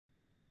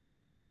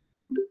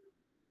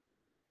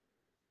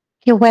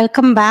You're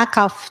welcome back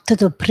after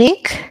the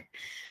break.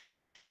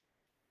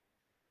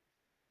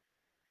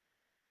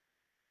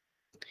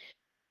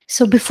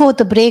 So before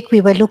the break, we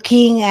were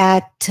looking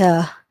at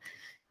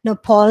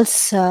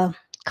Paul's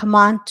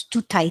command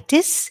to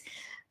Titus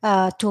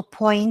to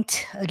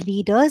appoint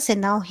leaders, and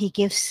now he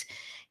gives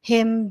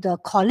him the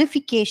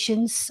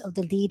qualifications of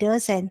the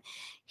leaders, and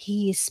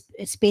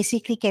it's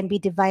basically can be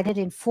divided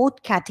in 4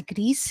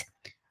 categories: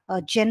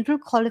 general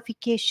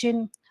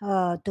qualification,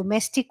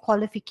 domestic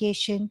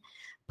qualification,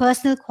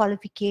 personal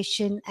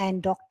qualification,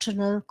 and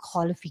doctrinal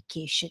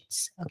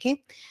qualifications.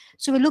 Okay,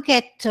 so we look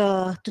at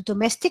the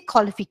domestic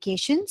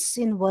qualifications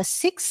in verse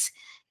 6.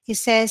 He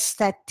says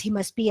that he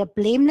must be a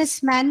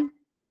blameless man.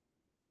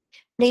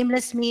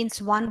 Blameless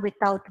means one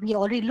without. We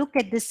already looked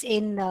at this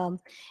in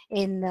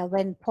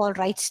when Paul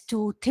writes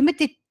to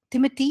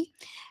Timothy,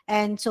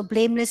 and so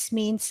blameless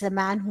means a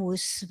man who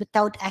is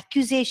without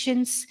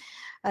accusations.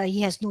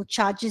 He has no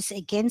charges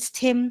against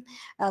him,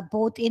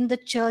 both in the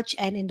church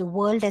and in the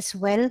world as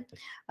well.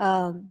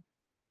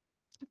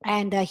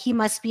 And he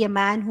must be a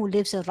man who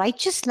lives a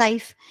righteous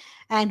life,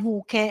 and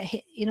who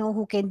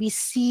can be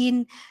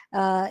seen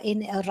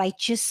in a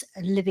righteous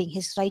living.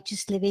 His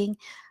righteous living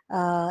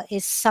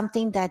is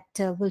something that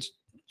will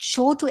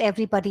show to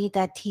everybody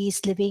that he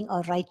is living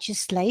a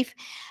righteous life,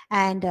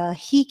 and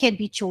he can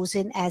be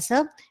chosen as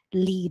a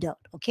leader.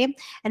 Okay,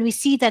 and we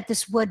see that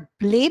this word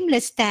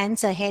blameless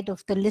stands ahead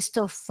of the list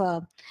of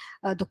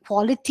the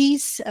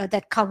qualities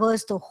that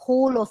covers the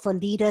whole of a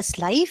leader's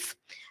life.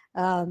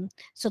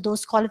 So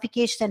those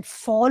qualifications and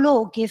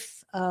follow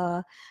give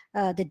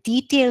the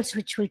details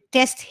which will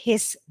test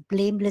his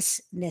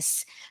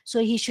blamelessness. So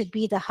he should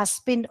be the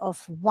husband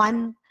of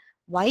one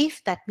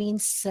wife. That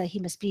means he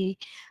must be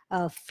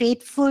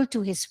faithful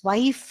to his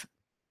wife,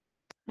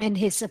 and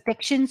his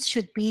affections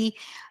should be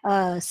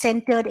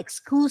centered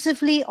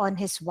exclusively on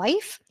his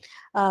wife.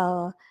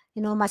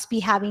 Must be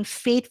having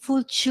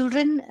faithful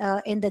children.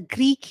 In the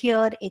Greek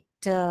here, it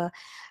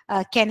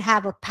can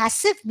have a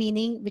passive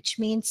meaning, which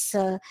means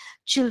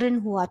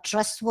children who are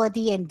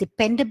trustworthy and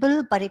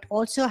dependable, but it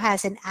also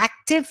has an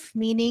active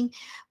meaning,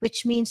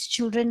 which means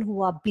children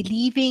who are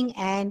believing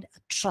and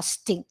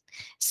trusting.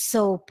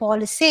 So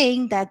Paul is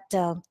saying that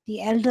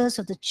the elders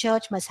of the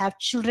church must have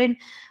children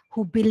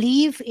who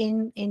believe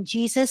in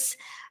Jesus,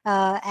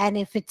 and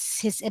if it's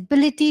his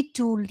ability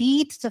to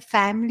lead the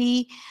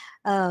family,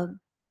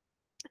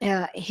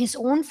 his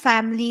own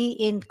family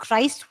in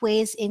Christ's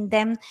ways, in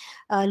them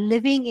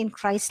living in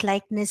Christ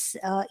likeness,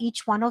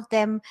 each one of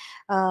them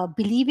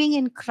believing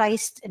in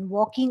Christ and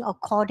walking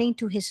according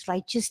to his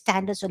righteous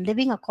standards, or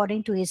living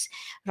according to his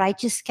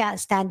righteous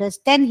standards,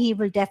 then he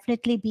will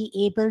definitely be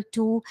able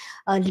to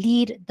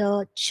lead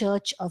the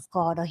church of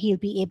God, or he'll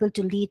be able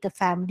to lead the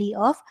family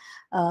of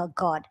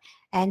God.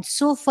 And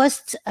so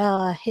first,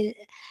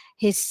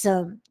 his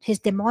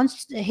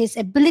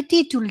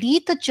ability to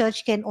lead the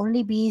church can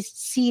only be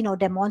seen or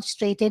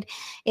demonstrated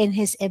in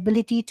his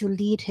ability to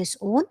lead his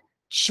own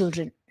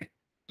children.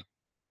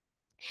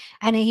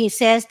 And he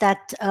says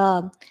that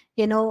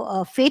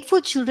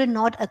faithful children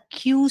not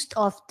accused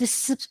of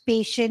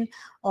dissipation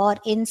or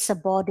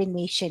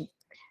insubordination.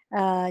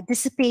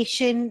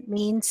 Dissipation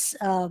means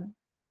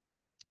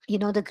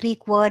the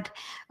Greek word,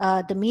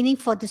 the meaning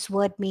for this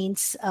word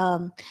means,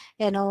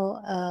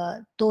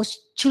 those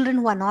children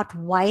who are not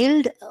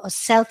wild or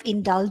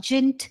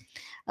self-indulgent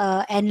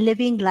and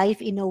living life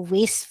in a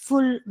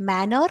wasteful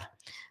manner.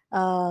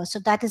 So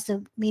that is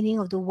the meaning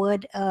of the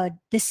word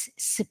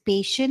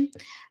dissipation.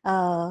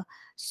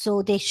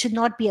 So they should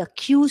not be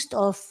accused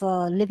of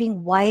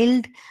living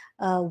wild,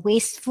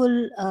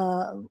 wasteful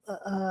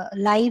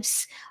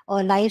lives,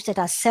 or lives that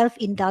are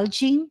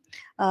self-indulging.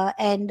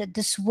 And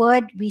this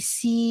word we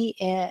see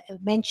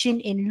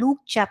mentioned in Luke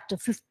chapter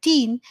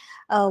 15,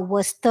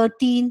 verse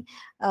 13,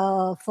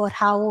 for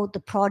how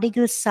the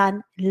prodigal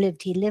son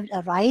lived. He lived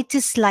a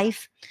riotous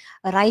life,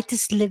 a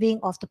riotous living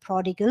of the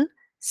prodigal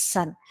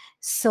son.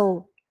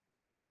 So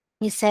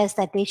he says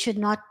that they should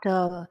not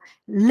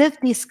live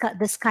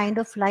this kind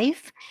of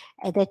life.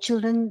 The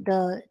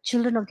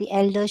children of the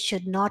elders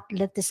should not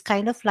live this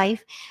kind of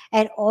life.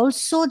 And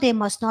also they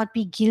must not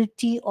be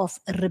guilty of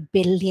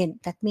rebellion.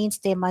 That means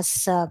they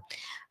must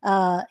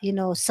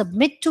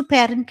submit to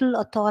parental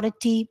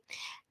authority.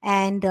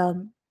 And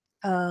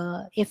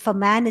if a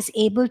man is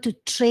able to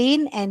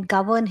train and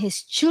govern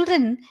his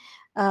children,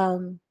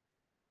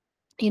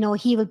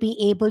 he will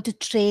be able to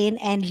train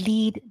and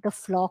lead the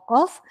flock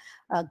of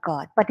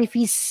God. But if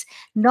he's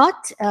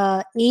not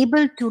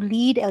able to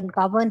lead and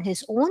govern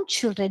his own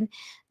children,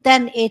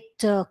 then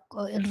it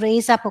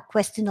raise up a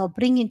question, or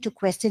bring into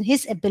question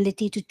his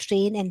ability to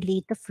train and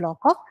lead the flock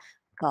of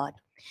God.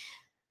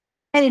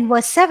 And in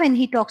verse 7,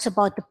 he talks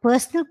about the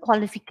personal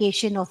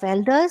qualification of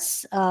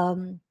elders.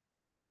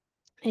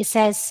 It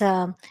says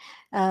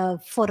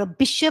For a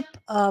bishop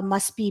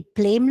must be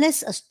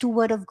blameless, a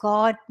steward of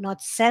God,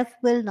 not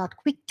self-willed, not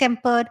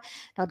quick-tempered,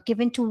 not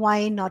given to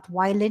wine, not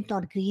violent,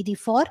 not greedy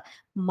for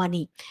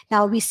money.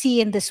 Now we see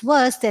in this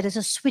verse there is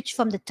a switch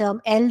from the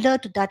term elder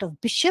to that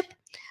of bishop.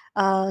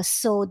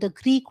 So the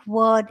Greek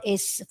word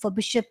is for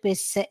bishop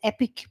is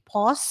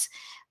epikos,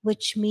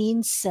 which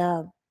means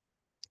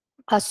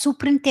a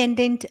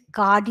superintendent,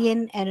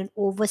 guardian, and an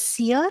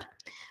overseer.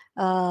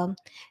 Um,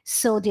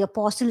 so the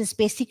apostle is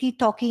basically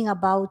talking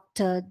about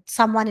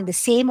someone in the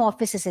same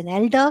office as an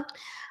elder,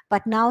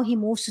 but now he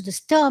moves to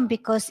this term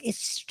because it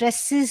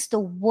stresses the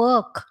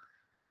work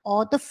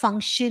or the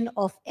function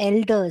of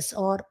elders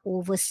or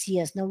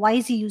overseers. Now, why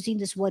is he using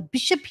this word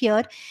bishop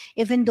here?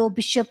 Even though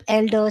bishop,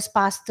 elders,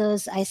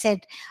 pastors, I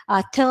said,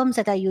 are terms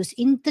that are used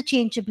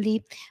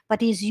interchangeably,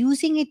 but he's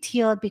using it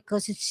here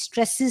because it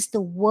stresses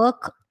the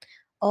work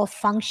or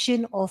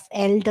function of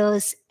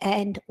elders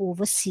and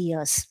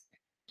overseers.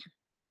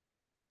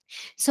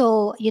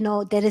 So,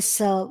 there is,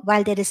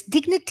 while there is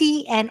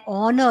dignity and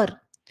honor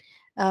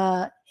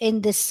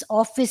in this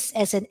office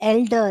as an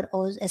elder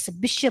or as a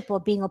bishop or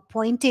being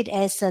appointed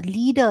as a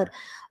leader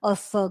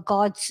of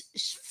God's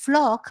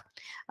flock,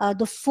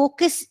 the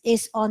focus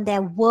is on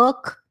their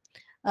work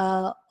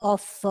or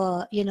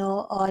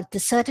the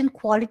certain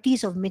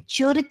qualities of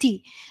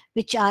maturity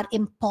which are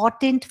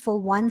important for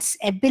one's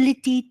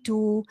ability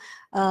to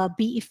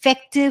be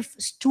effective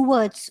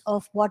stewards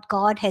of what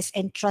God has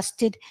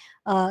entrusted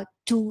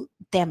to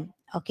them.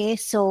 Okay,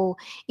 so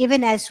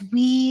even as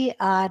we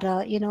are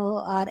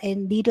are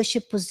in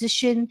leadership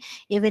position,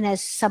 even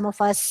as some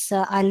of us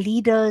are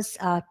leaders,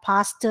 are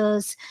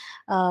pastors,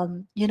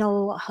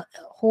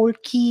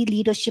 hold key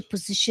leadership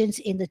positions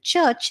in the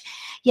church,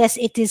 yes,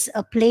 it is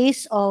a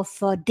place of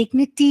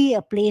dignity,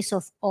 a place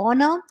of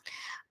honor,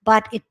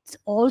 but it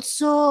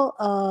also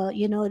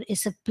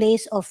is a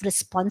place of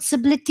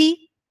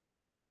responsibility,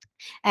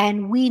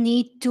 and we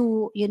need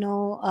to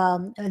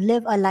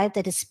live a life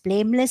that is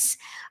blameless,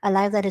 a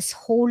life that is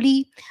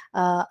holy,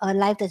 a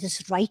life that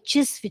is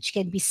righteous, which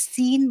can be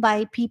seen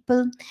by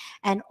people.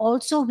 And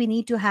also we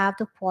need to have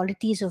the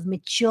qualities of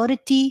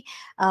maturity,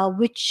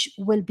 which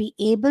will be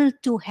able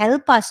to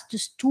help us to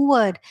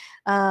steward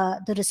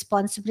the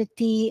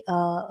responsibility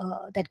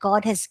that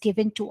God has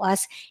given to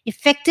us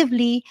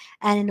effectively,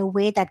 and in a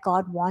way that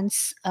God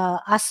wants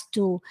us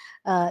to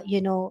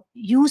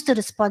use the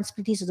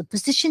responsibilities of the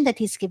position that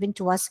he's given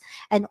to us,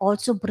 and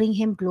also bring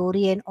him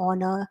glory and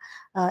honor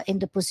in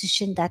the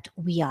position that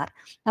we are.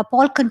 Now,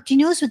 Paul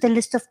continues with a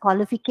list of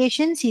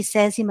qualifications. He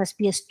says he must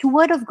be a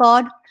steward of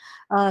God.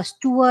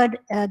 Steward,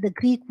 the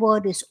Greek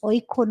word is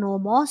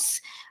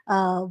oikonomos,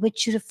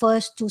 which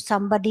refers to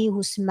somebody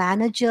who's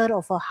manager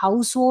of a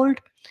household,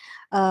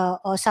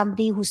 or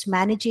somebody who's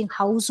managing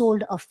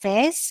household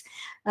affairs.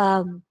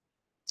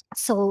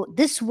 So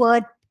this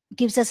word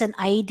gives us an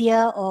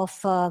idea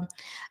of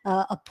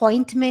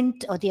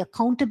appointment, or the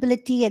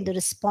accountability and the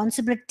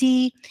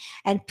responsibility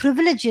and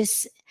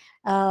privileges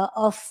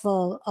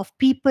of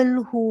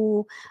people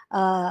who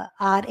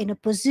are in a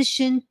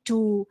position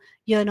to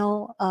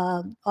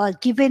are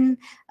given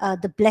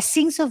the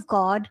blessings of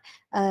God,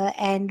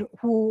 and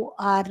who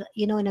are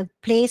in a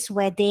place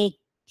where they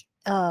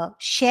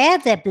share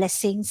their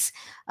blessings,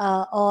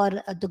 or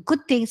the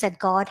good things that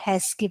God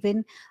has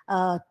given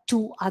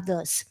to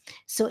others.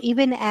 So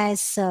even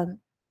as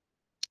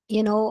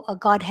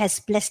God has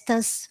blessed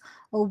us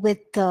with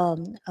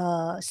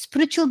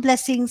spiritual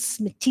blessings,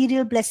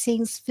 material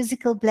blessings,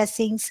 physical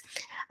blessings,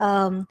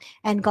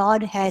 and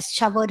God has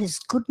showered his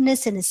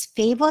goodness and his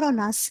favor on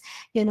us.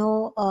 He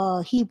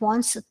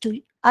wants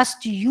us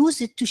to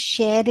use it to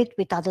share it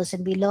with others,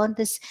 and we learn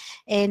this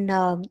in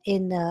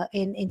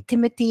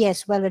Timothy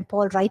as well. When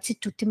Paul writes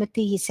it to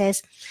Timothy, he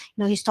says,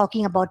 he's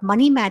talking about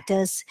money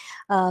matters.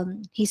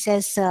 He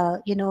says,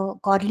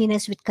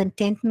 godliness with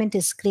contentment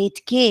is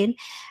great gain.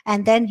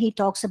 And then he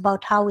talks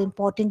about how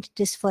important it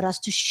is for us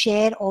to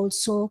share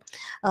also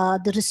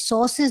the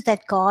resources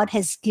that God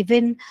has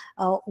given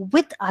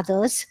with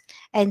others.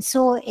 And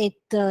so it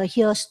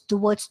here the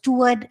word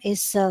steward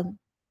is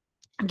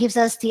gives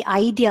us the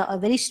idea, or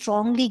very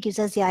strongly gives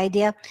us the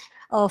idea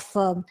of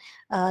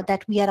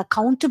that we are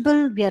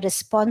accountable, we are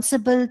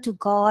responsible to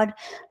God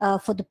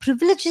for the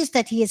privileges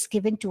that he has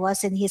given to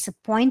us, and he has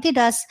appointed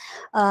us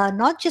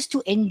not just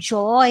to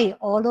enjoy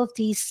all of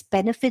these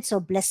benefits or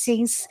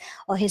blessings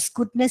or his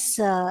goodness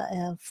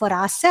for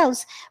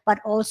ourselves, but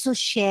also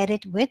share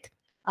it with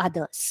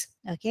others.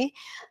 Okay,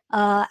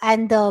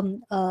 and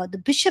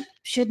the bishop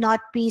should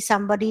not be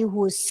somebody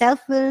who is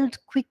self-willed,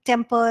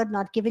 quick-tempered,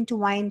 not given to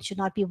wine, should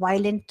not be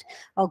violent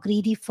or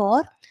greedy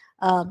for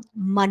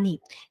money.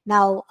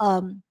 Now,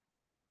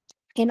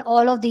 in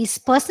all of these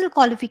personal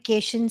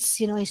qualifications,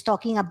 he's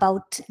talking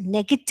about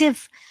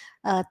negative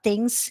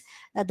things.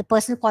 The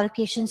personal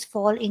qualifications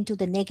fall into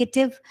the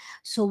negative.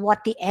 So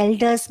what the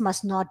elders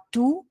must not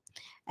do.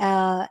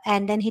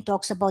 And then he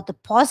talks about the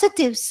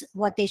positives,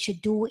 what they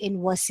should do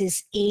in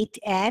verses 8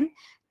 and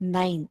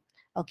 9.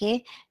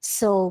 Okay,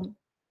 so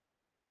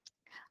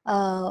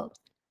uh,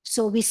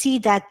 So we see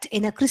that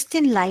in a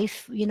Christian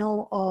life,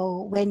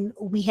 when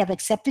we have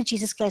accepted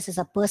Jesus Christ as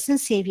a personal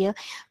savior,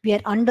 we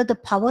are under the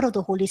power of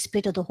the Holy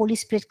Spirit, or the Holy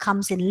Spirit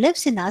comes and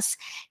lives in us.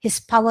 His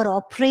power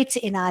operates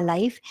in our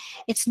life.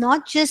 It's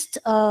not just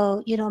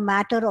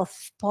matter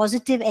of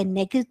positive and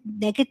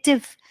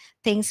negative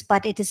things,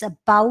 but it is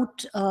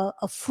about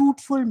a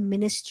fruitful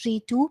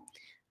ministry to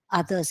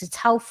others. It's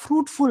how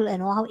fruitful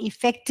and how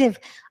effective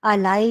our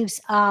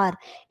lives are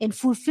in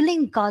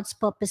fulfilling God's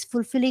purpose,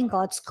 fulfilling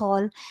God's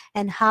call,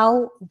 and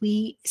how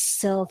we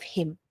serve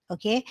Him.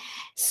 Okay,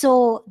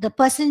 so the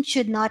person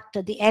should not,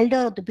 the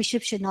elder or the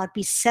bishop should not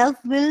be self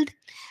willed,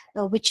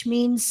 which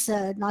means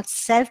not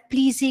self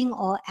pleasing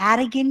or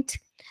arrogant.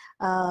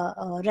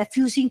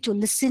 Refusing to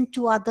listen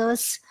to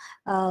others.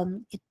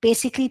 It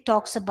basically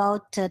talks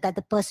about that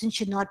the person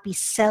should not be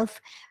self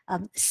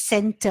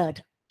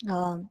centered.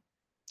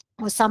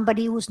 Or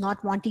somebody who's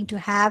not wanting to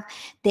have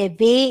their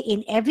way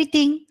in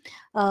everything,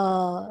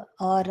 or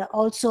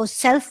also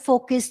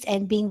self-focused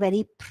and being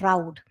very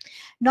proud.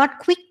 Not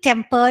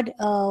quick-tempered,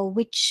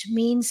 which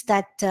means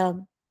that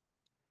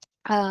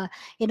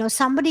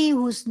somebody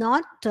who's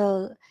not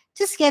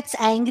just gets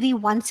angry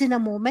once in a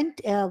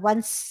moment,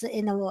 once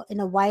in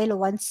a while, or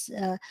once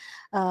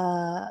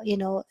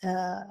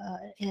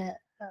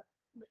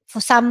for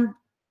some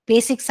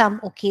some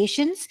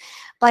occasions,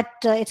 but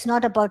it's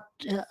not about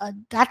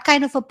that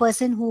kind of a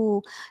person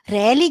who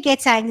rarely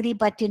gets angry,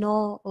 but you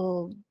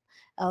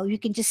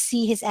can just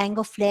see his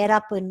anger flare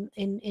up in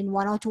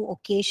one or two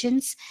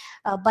occasions.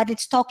 But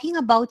it's talking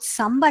about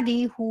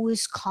somebody who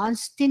is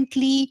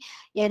constantly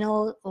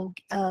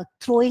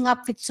throwing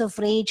up fits of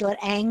rage or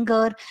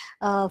anger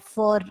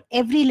for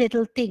every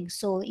little thing.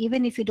 So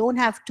even if you don't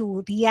have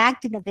to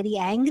react in a very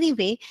angry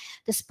way,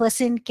 this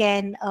person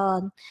can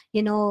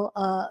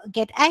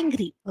get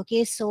angry.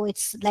 Okay, so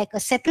it's like a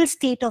settled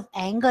state of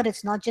anger.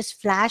 It's not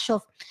just flash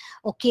of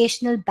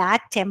occasional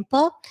bad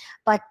temper,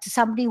 but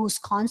somebody who's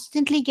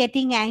constantly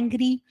getting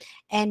angry,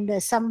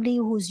 and somebody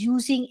who's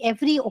using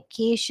every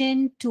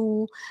occasion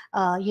to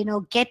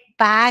get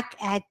back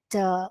at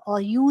or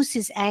use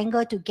his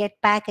anger to get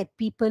back at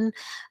people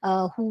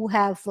who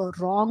have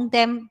wronged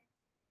them,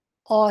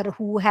 or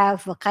who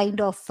have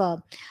kind of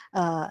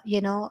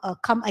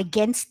come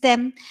against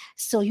them.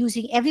 So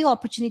using every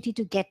opportunity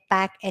to get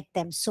back at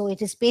them. So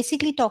it is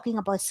basically talking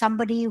about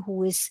somebody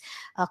who is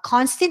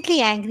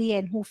constantly angry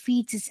and who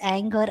feeds his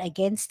anger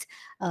against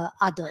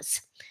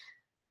others.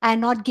 And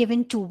not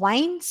given to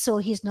wine, so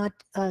he's not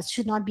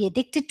should not be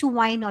addicted to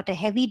wine, not a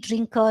heavy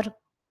drinker.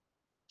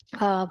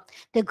 uh,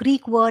 the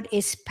Greek word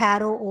is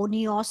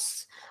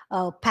paraonios.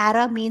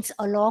 Para means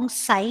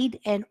alongside,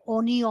 and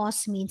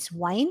onios means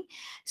wine.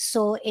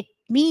 So it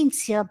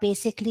means here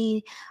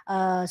basically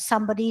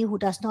somebody who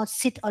does not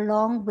sit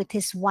along with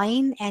his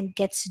wine and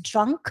gets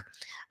drunk,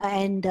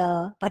 and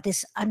but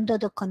is under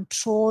the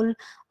control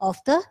of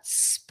the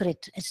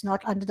Spirit. It's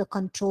not under the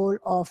control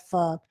of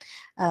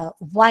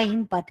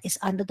wine, but is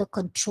under the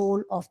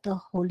control of the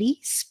Holy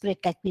Spirit,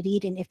 like we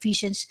read in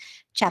Ephesians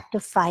chapter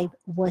 5,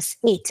 verse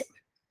 8.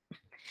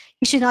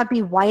 He should not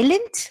be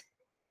violent.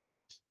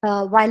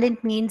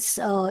 Violent means,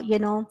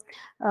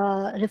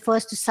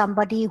 refers to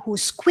somebody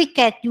who's quick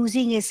at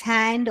using his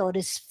hand or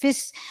his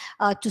fist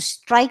to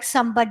strike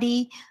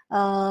somebody,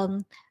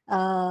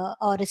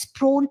 or is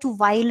prone to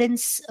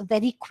violence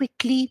very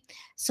quickly.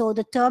 So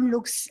the term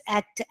looks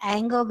at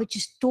anger which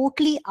is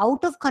totally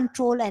out of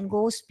control and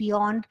goes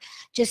beyond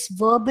just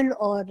verbal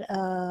or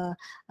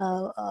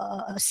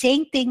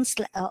saying things,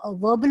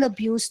 verbal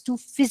abuse, to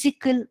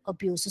physical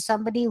abuse. So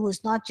somebody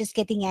who's not just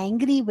getting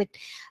angry with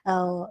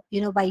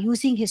by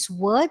using his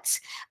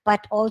words,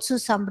 but also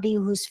somebody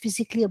who's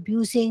physically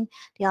abusing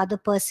the other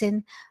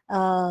person,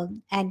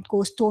 and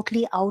goes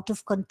totally out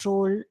of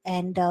control,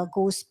 and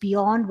goes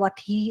beyond what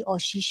he or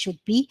she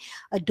should be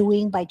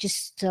doing by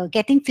just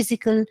getting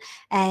physical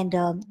and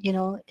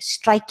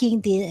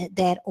striking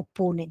their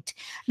opponent.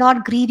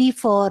 Not greedy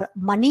for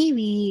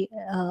money.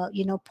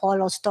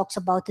 Paul also talks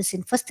about this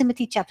in 1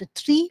 Timothy chapter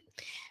 3,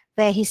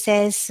 where he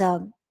says,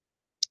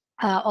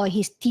 or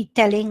he's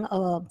telling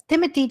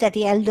Timothy that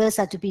the elders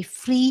are to be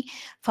free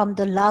from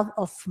the love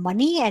of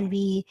money. And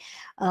we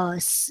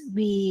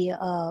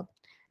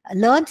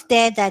learned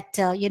there that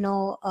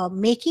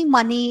making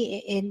money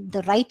in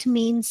the right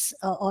means,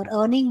 or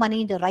earning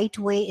money in the right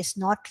way, is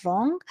not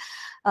wrong,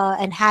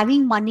 and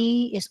having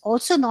money is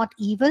also not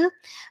evil,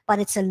 but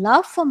it's a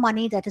love for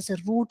money that is a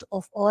root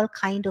of all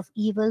kind of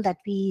evil, that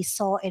we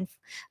saw and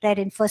read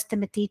in 1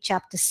 Timothy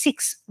chapter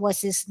 6,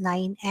 verses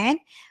 9 and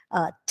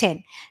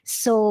 10.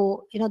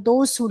 So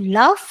those who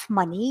love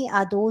money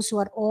are those who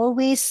are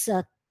always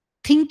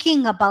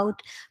thinking about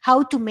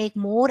how to make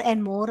more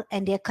and more,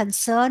 and they're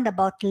concerned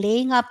about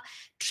laying up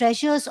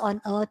treasures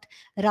on earth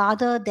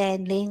rather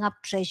than laying up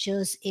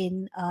treasures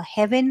in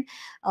heaven,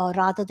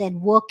 rather than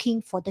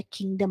working for the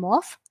kingdom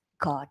of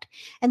God.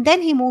 And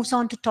then he moves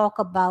on to talk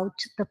about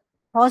the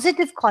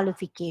positive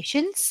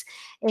qualifications.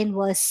 In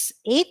verse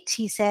 8,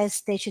 he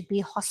says they should be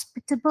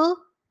hospitable,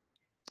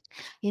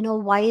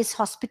 Why is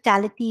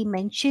hospitality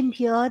mentioned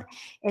here?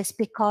 Is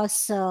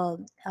because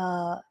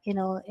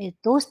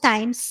those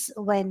times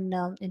when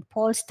in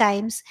Paul's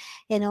times,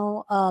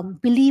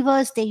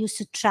 believers, they used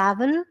to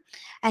travel,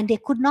 and they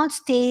could not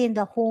stay in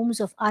the homes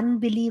of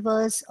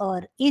unbelievers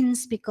or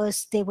inns,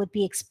 because they would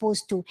be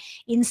exposed to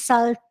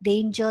insult,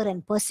 danger,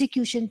 and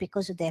persecution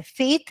because of their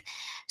faith.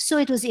 So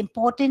it was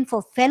important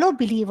for fellow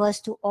believers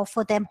to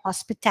offer them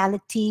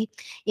hospitality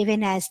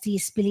even as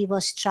these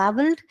believers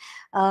traveled.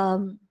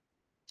 Um,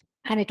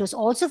 and it was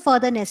also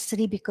further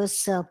necessary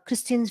because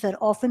Christians were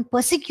often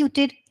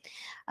persecuted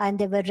and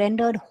they were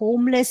rendered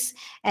homeless.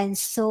 And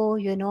so,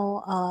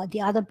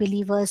 the other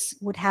believers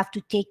would have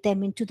to take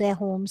them into their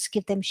homes,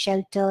 give them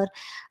shelter,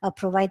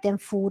 provide them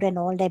food and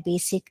all their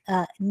basic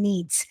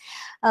needs.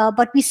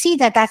 But we see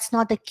that that's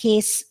not the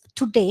case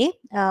today.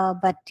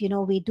 But,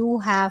 we do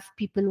have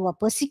people who are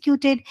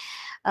persecuted.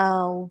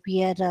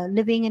 We are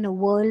living in a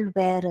world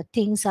where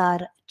things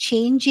are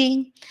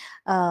changing.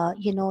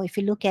 If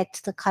you look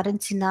at the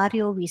current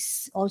scenario, we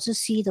also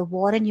see the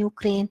war in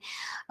Ukraine.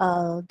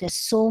 There's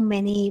so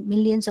many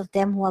millions of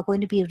them who are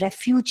going to be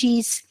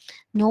refugees,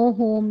 no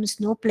homes,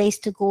 no place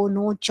to go,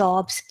 no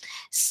jobs.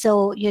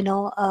 So,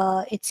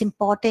 it's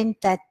important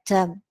that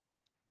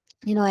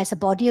as a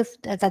body of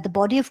that the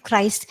body of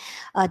Christ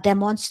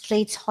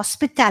demonstrates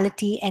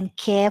hospitality and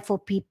care for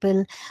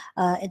people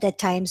at their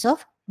times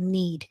of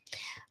need.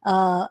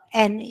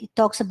 And it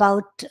talks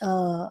about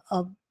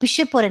a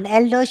bishop or an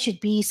elder should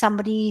be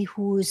somebody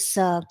who's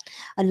a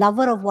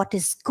lover of what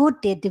is good.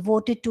 They're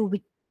devoted to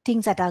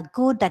things that are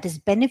good, that is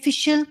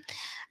beneficial.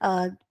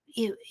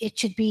 It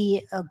should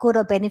be good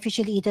or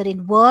beneficial either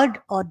in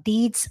word or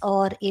deeds,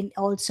 or in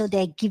also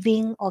their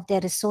giving of their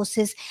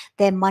resources,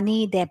 their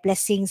money, their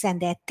blessings, and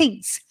their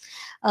things.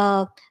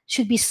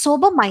 Should be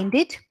sober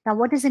minded. Now,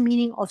 what is the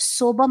meaning of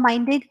sober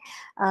minded?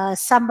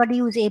 Somebody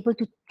who's able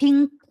to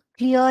think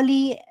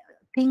clearly,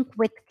 think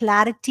with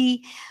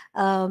clarity.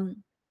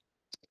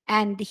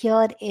 And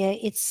here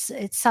it's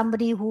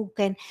somebody who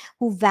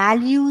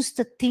values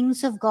the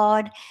things of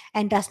God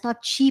and does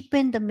not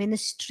cheapen the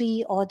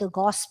ministry or the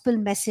gospel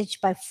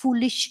message by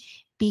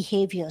foolish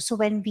behavior. So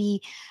when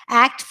we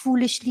act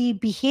foolishly,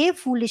 behave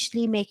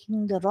foolishly,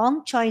 making the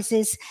wrong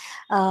choices,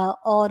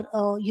 or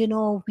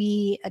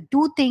we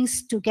do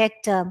things to get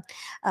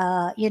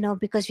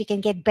because we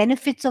can get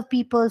benefits of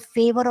people,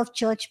 favor of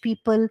church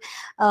people,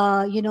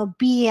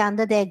 be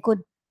under their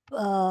good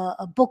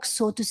books,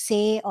 so to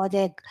say, or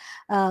their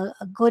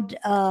good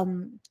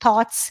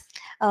thoughts.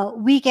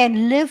 We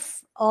can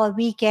live, or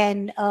we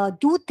can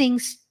do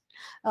things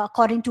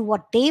according to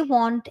what they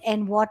want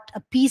and what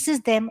appeases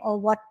them or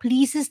what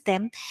pleases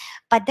them.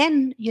 But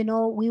then,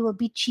 we will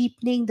be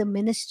cheapening the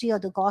ministry or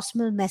the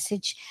gospel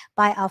message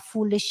by our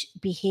foolish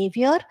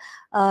behavior.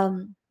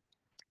 Um,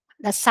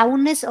 the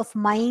soundness of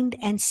mind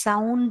and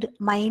sound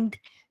mind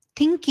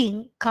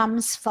thinking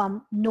comes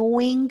from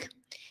knowing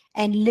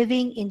and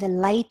living in the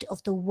light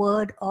of the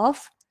word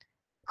of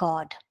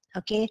God.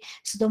 Okay,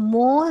 so the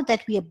more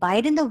that we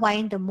abide in the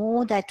vine, the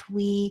more that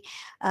we,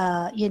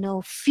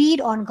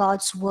 feed on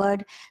God's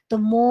word, the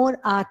more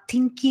our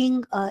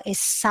thinking is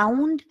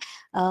sound,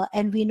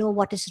 and we know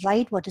what is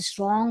right, what is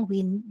wrong.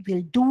 We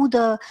will do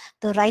the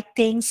right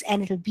things,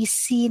 and it will be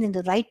seen in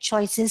the right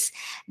choices,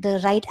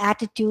 the right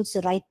attitudes,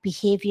 the right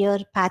behavior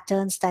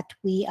patterns that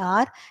we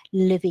are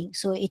living.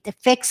 So it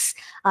affects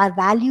our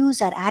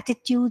values, our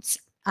attitudes,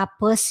 our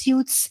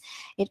pursuits.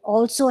 It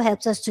also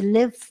helps us to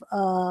live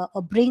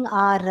or bring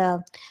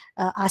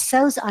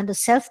ourselves under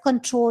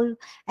self-control,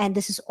 and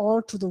this is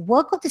all through the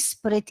work of the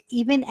Spirit,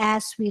 even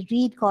as we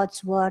read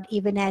God's word,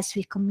 even as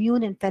we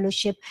commune and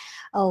fellowship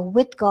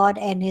with God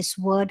and His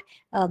word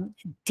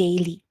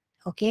daily.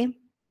 Okay.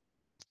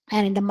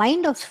 And in the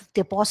mind of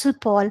the Apostle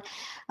Paul,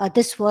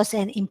 this was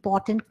an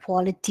important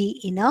quality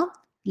in a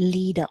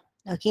leader.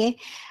 Okay.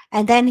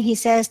 And then he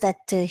says that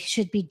he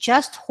should be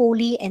just,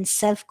 holy, and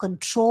self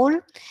control.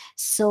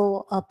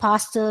 So, a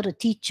pastor, a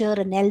teacher,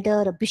 an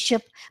elder, a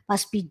bishop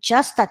must be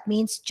just. That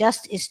means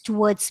just is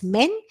towards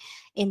men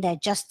in their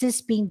justice,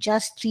 being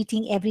just,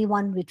 treating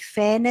everyone with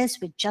fairness,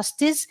 with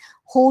justice.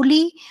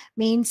 Holy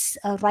means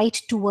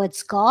right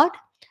towards God.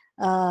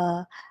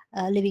 Uh,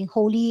 Living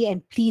holy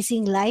and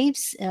pleasing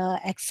lives,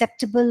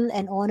 acceptable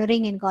and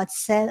honoring in God's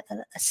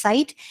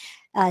sight.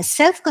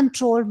 Self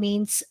control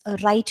means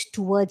right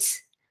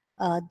towards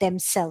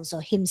themselves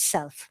or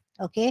himself.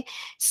 Okay,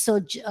 so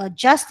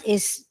just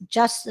is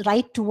just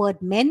right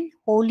toward men,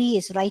 holy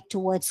is right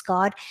towards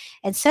God,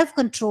 and self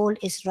control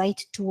is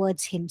right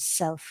towards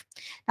himself.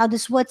 Now,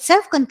 this word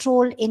self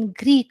control in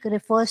Greek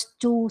refers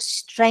to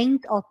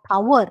strength or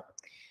power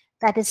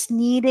that is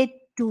needed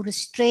to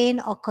restrain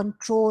or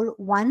control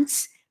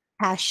one's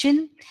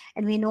passion.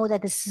 And we know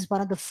that this is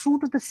one of the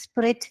fruit of the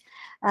Spirit,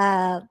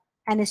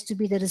 and is to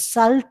be the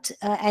result,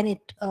 and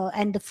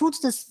the fruit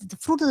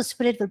of the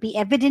Spirit will be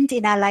evident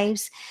in our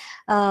lives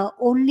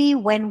only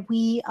when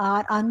we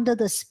are under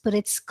the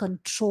Spirit's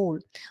control,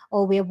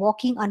 or we are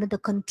walking under the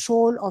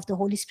control of the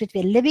Holy Spirit.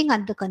 We are living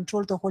under the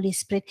control of the Holy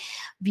Spirit.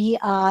 We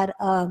are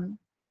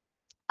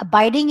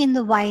abiding in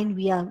the vine,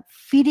 we are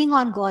feeding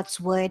on God's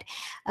word.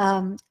 We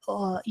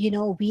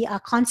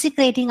are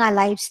consecrating our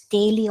lives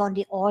daily on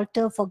the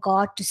altar for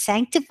God to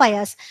sanctify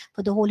us,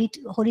 for the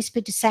Holy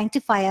Spirit to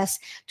sanctify us.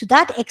 To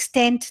that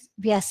extent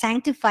we are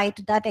sanctified,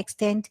 to that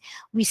extent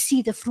we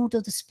see the fruit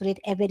of the Spirit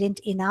evident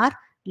in our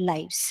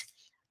lives.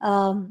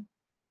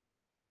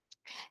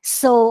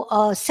 So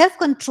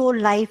self-control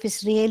life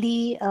is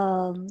really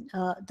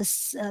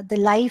the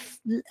life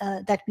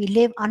that we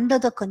live under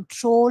the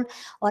control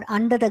or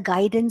under the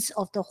guidance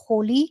of the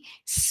Holy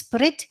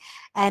Spirit,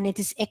 and it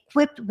is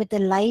equipped with a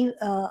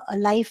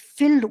life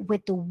filled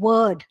with the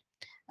Word.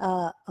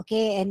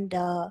 Okay, and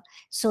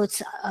so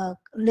it's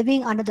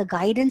living under the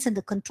guidance and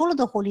the control of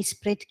the Holy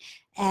Spirit,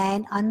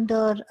 and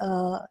under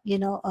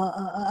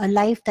a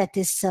life that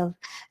is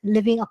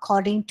living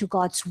according to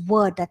God's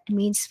word. That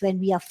means when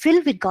we are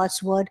filled with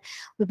God's word,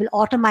 we will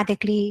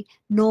automatically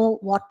know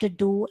what to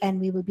do,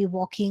 and we will be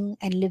walking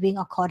and living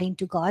according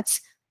to God's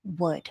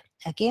word.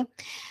 Okay,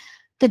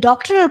 the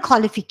doctrinal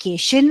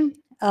qualification,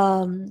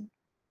 in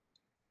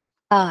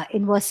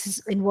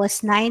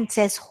verse 9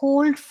 says,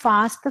 hold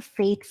fast the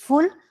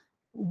faithful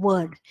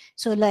word.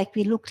 So like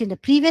we looked in the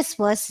previous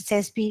verse, it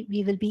says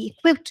we will be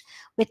equipped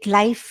with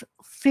life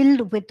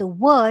filled with the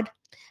word.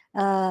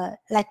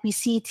 Like we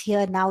see it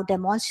here now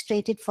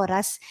demonstrated for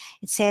us.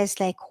 It says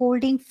like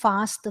holding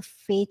fast the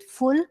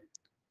faithful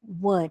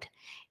word.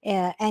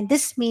 And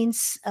this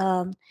means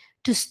to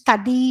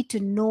study, to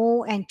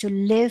know, and to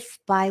live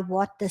by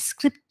what the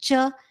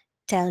scripture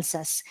tells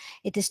us.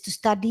 It is to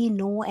study,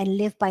 know, and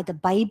live by the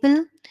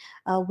Bible,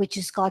 which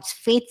is God's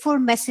faithful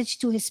message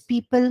to his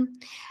people.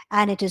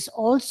 And it is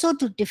also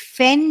to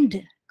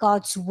defend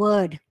God's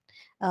word,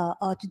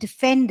 or to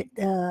defend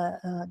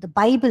the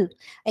Bible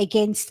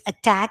against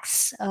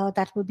attacks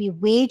that will be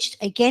waged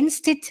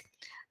against it.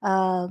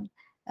 Uh,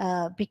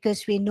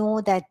 because we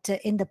know that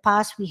in the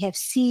past we have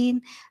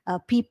seen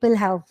people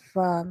have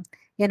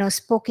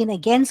spoken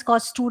against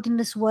God's truth in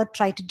this word,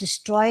 try to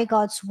destroy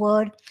God's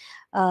word.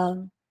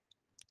 Um,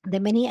 the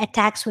many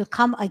attacks will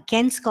come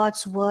against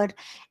God's word,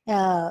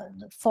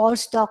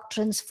 false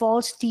doctrines,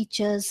 false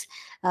teachers,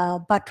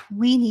 but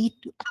we need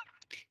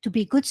to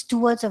be good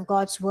stewards of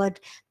God's word,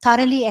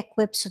 thoroughly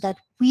equipped so that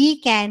we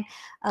can,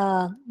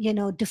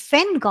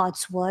 defend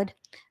God's word,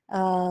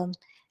 um,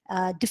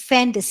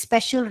 defend the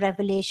special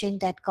revelation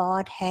that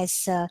God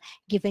has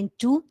given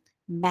to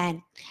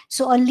man.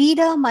 So a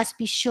leader must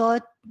be sure,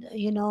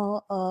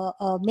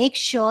 make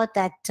sure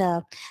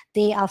that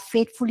they are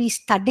faithfully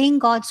studying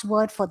God's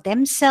word for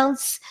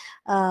themselves,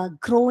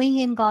 growing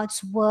in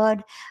God's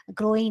word,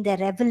 growing the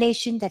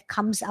revelation that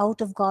comes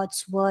out of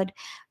God's word.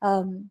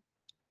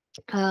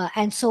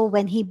 And so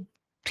when he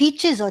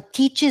preaches or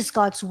teaches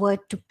God's word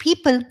to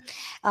people,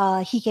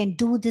 he can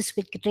do this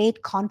with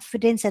great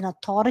confidence and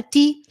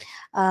authority,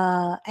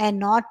 and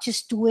not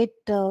just do it,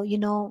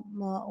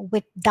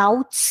 with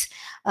doubts,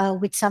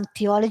 with some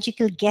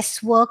theological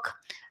guesswork,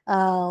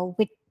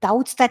 with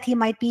doubts that he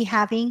might be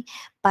having,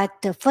 but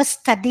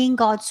first studying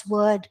God's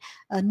word,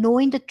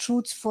 knowing the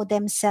truths for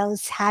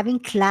themselves, having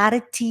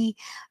clarity,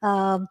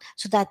 so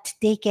that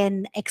they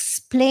can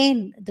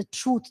explain the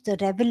truth, the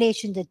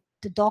revelation, the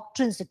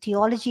doctrines, the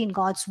theology in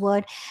God's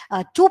word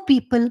to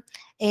people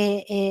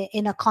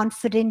in a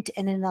confident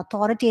and an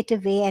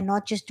authoritative way, and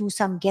not just do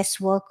some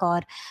guesswork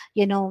or,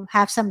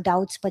 have some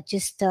doubts, but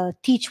just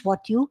teach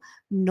what you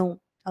know.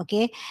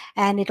 Okay,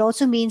 and it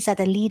also means that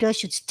a leader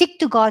should stick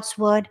to God's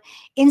word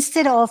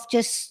instead of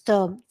just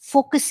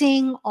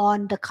focusing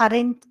on the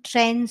current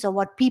trends or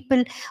what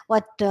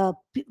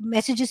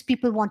messages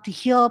people want to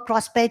hear,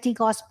 prosperity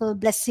gospel,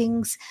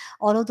 blessings,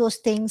 all of those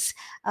things,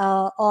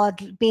 or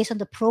based on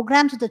the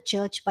programs of the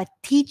church, but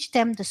teach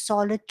them the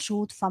solid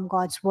truth from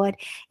God's word.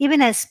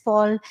 Even as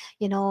Paul,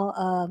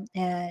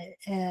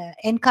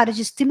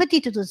 encourages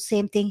Timothy to do the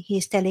same thing, he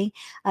is telling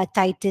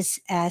Titus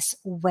as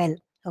well.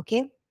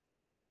 Okay.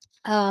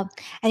 Uh,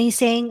 and he's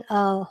saying,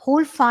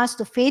 hold fast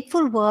the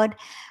faithful word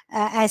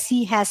as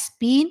he has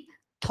been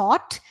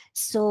taught.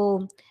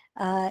 So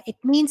it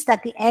means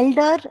that the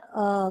elder,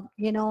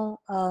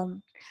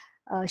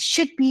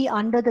 should be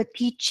under the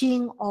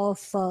teaching of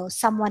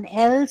someone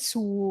else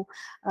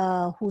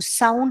who's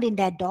sound in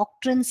their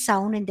doctrine,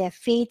 sound in their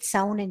faith,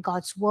 sound in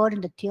God's word, in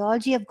the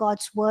theology of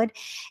God's word.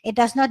 It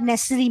does not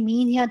necessarily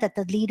mean here that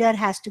the leader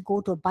has to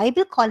go to a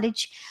Bible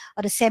college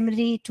or a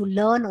seminary to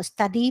learn or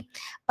study,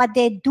 but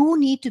they do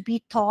need to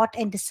be taught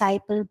and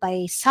discipled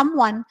by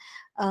someone,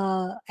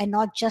 and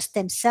not just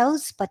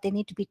themselves, but they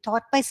need to be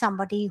taught by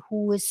somebody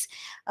who is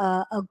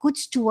a good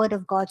steward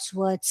of God's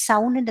word,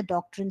 sound in the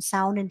doctrine,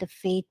 sound in the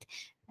faith,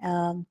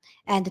 and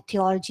the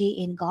theology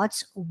in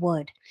God's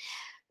word.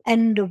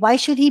 And why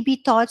should he be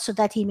taught? So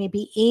that he may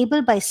be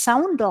able by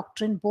sound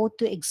doctrine both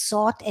to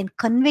exhort and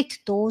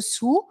convict those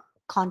who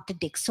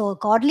contradict. So a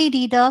godly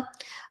leader,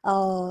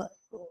 uh,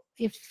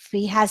 if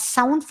he has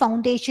sound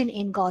foundation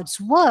in God's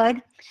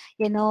word,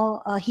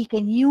 he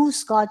can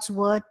use God's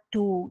word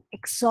to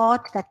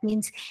exhort. That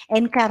means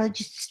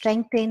encourage,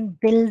 strengthen,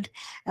 build,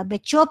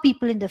 mature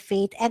people in the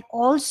faith, and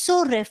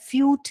also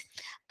refute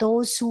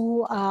those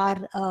who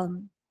are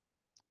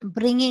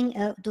bringing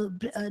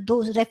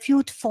those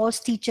refute false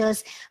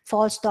teachers,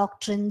 false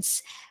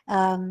doctrines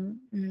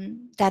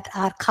that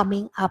are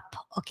coming up.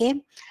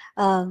 Okay.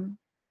 um,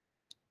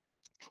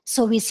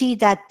 so we see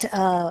that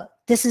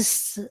this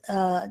is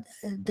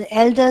the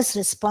elders'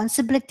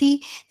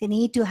 responsibility. They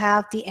need to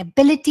have the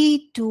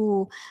ability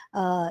to,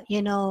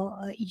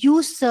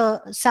 use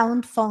the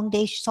sound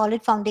foundation,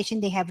 solid foundation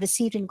they have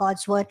received in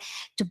God's word,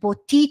 to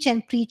both teach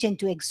and preach and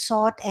to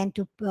exhort and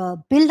to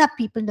build up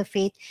people in the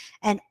faith,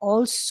 and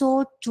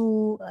also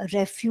to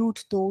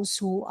refute those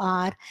who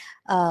are,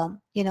 uh,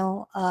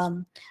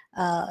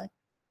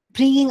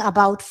 bringing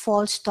about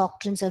false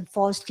doctrines and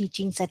false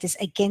teachings that is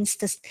against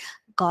this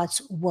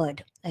God's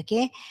word.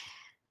 Okay.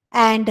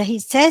 And he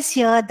says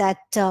here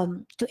that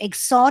to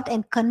exhort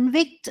and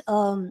convict,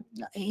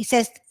 he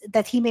says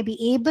that he may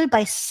be able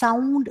by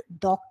sound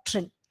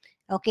doctrine.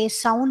 Okay.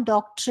 Sound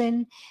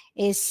doctrine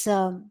is,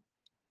 uh,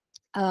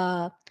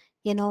 a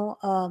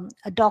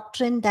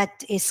doctrine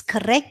that is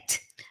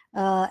correct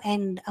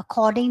and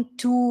according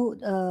to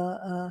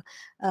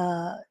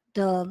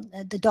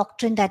the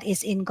doctrine that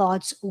is in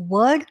God's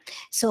word.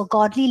 So a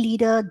godly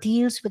leader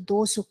deals with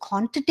those who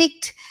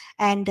contradict,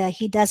 and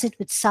he does it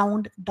with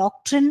sound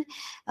doctrine.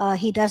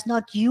 He does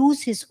not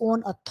use his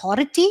own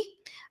authority,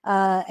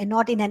 and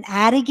not in an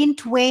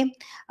arrogant way.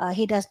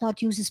 He does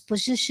not use his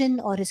position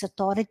or his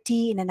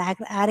authority in an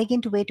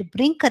arrogant way to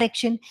bring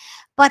correction,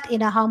 but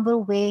in a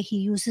humble way. He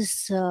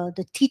uses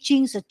the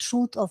teachings, the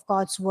truth of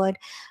God's word,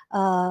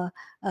 to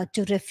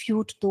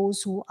refute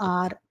those who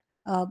are,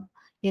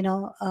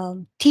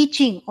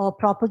 teaching or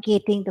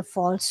propagating the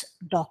false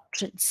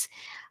doctrines.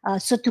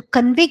 So to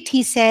convict,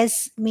 he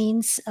says,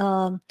 means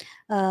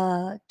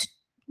to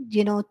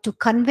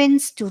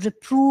convince, to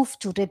reprove,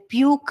 to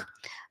rebuke,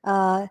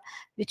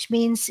 which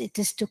means it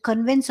is to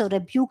convince or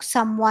rebuke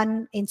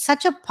someone in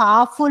such a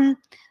powerful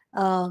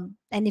and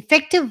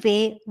effective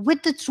way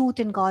with the truth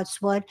in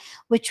God's word,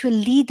 which will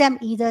lead them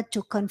either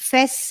to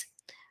confess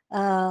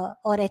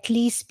or at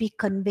least be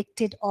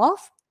convicted of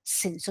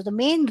sin. So the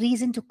main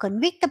reason to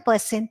convict a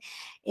person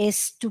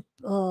is to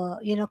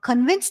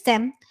convince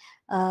them,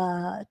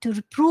 to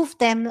reprove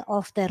them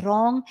of their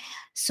wrong,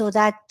 so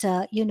that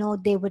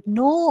they would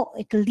know,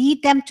 it will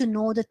lead them to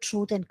know the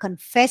truth and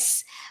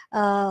confess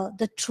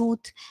the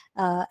truth,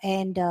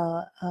 and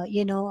or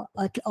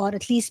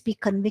at least be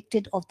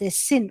convicted of their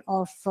sin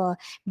of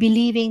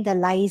believing the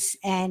lies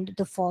and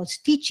the false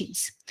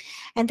teachings.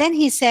 And then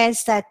he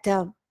says that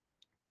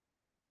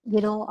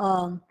you know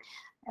um,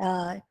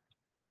 uh,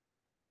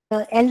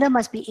 the elder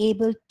must be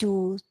able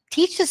to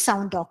teach the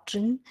sound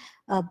doctrine,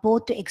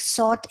 both to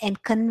exhort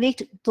and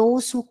convict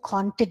those who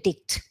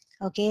contradict.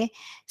 Okay,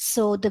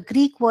 so the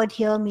Greek word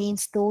here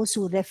means those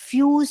who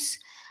refuse,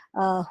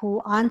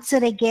 who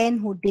answer again,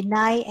 who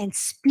deny and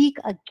speak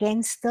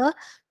against the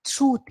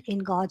truth in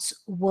God's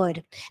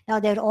word. Now,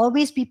 there will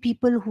always be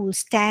people who will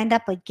stand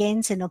up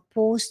against and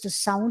oppose the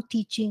sound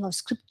teaching of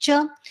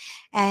Scripture,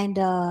 and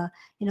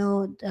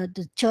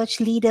the church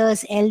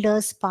leaders,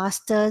 elders,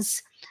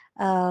 pastors.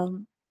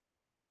 Um,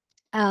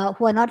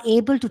 who are not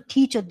able to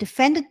teach or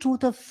defend the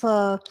truth of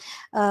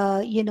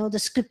the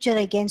scripture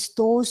against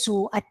those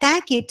who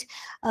attack it,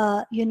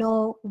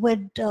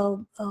 would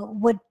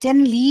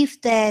then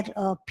leave their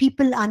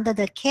people under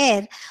the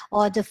care,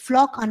 or the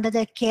flock under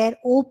their care,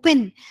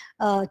 open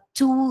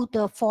to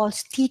the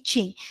false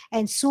teaching.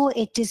 And so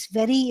it is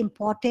very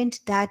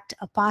important that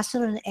a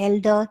pastor or an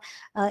elder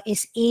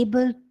is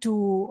able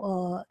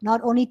to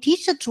not only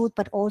teach the truth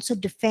but also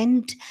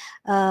defend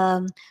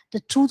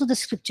the truth of the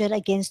scripture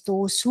against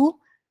those who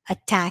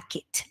attack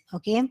it.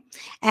 Okay.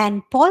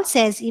 And Paul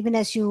says, even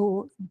as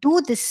you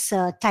do this,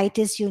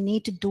 Titus, you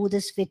need to do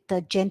this with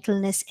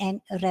gentleness and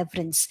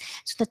reverence.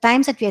 So the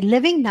times that we are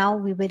living now,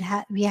 we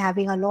are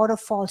having a lot of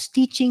false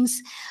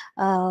teachings,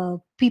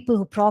 people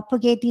who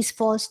propagate these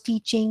false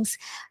teachings,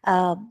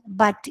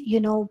 but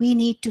we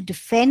need to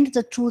defend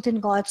the truth in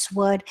God's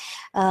word.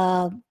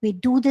 We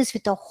do this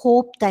with a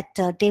hope that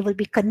they will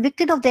be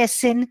convicted of their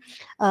sin,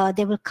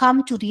 they will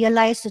come to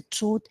realize the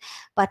truth,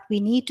 but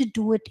we need to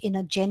do it in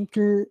a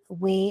gentle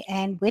way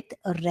and with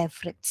a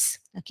reverence.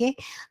 Okay.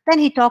 Then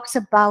he talks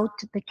about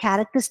the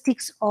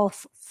characteristics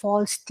of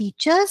false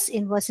teachers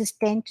in verses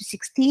 10 to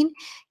 16.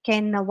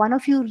 Can one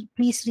of you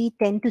please read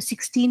 10 to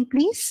 16,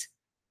 please?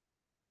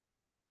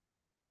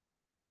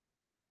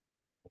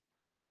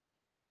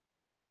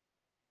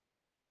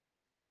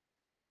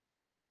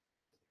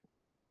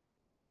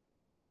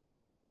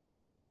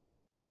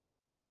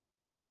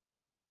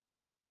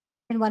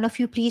 Can one of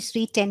you please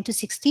read 10 to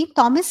 16?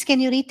 Thomas, can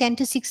you read 10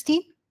 to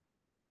 16?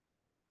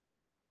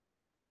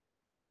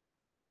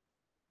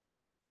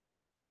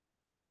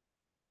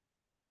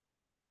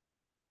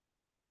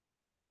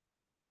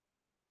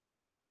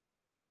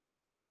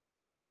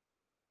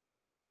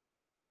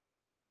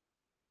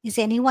 Is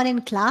anyone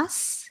in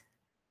class?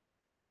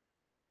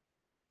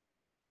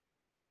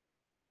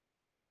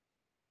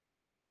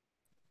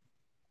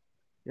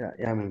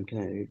 Yeah, ma'am. Can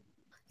I read?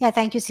 Yeah,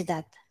 thank you,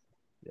 Siddharth.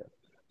 Yeah.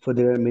 For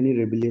there are many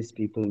rebellious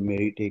people,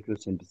 merry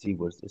takers and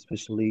deceivers,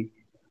 especially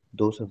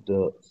those of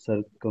the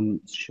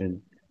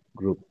circumcision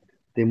group.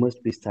 They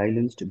must be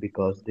silenced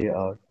because they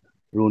are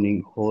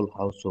ruining whole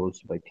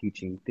households by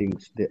teaching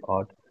things they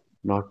ought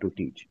not to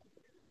teach,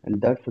 and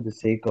that for the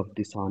sake of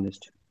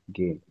dishonest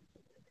gain.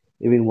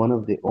 Even one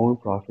of their own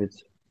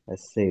prophets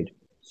has said,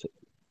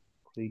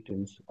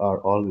 Cretans are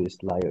always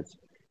liars,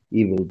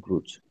 evil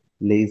brutes,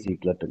 lazy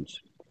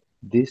gluttons.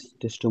 This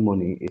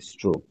testimony is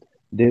true.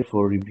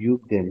 Therefore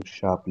rebuke them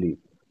sharply,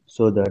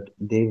 so that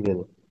they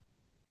will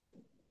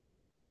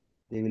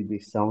be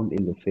sound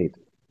in the faith,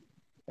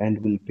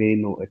 and will pay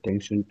no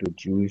attention to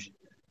Jewish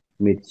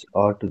myths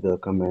or to the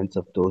commands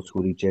of those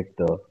who reject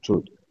the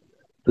truth.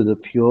 To the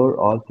pure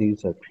all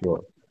things are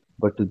pure,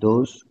 but to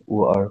those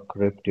who are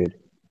corrupted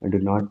and do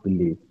not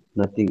believe,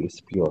 nothing is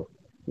pure.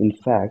 In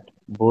fact,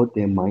 both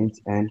their minds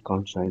and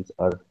conscience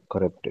are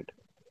corrupted.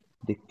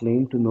 They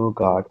claim to know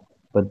God,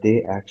 but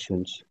their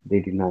actions they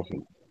deny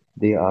Him.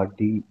 They are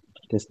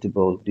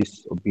detestable,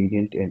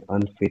 disobedient, and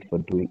unfit for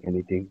doing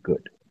anything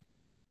good.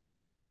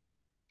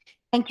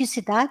 Thank you,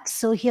 Siddharth.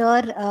 So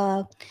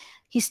here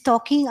he's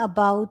talking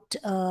about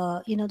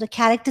the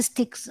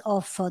characteristics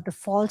of the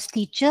false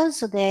teachers.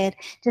 So they're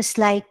just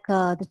like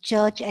the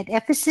church at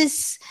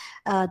Ephesus.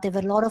 There were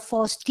a lot of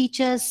false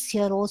teachers.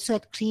 Here also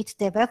at Crete,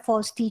 there were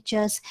false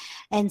teachers.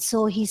 And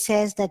so he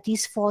says that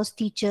these false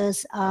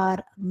teachers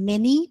are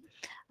many.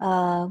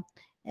 Uh,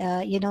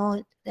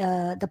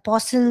 the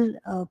apostle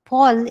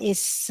Paul is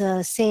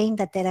saying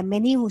that there are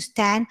many who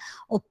stand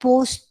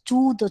opposed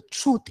to the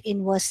truth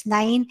in verse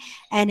 9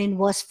 and in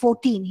verse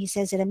 14. He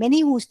says there are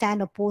many who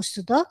stand opposed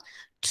to the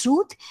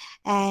truth.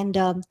 And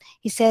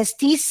he says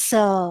these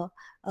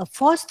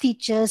false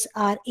teachers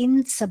are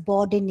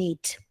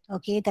insubordinate.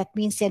 Okay, that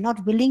means they're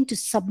not willing to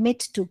submit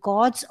to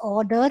God's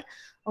order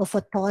of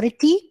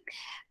authority.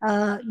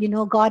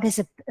 God has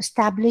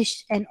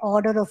established an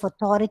order of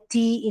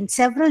authority in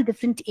several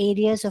different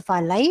areas of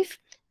our life.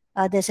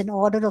 There's an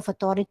order of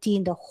authority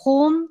in the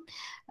home,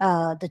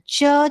 the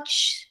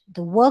church,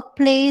 the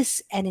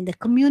workplace, and in the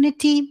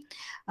community.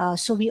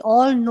 So we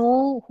all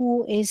know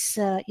who is,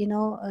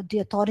 the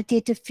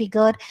authoritative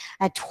figure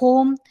at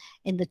home,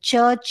 in the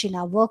church, in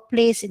our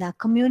workplace, in our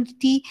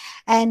community.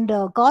 And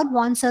God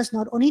wants us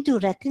not only to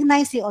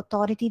recognize the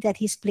authority that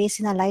He's placed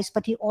in our lives,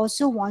 but He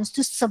also wants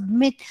to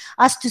submit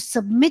us to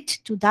submit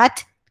to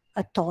that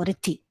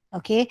authority.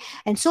 Okay,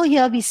 and so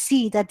here we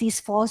see that these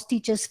false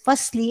teachers,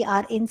 firstly,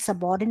 are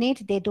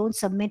insubordinate. They don't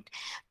submit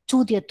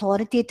to the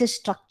authoritative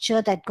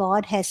structure that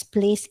God has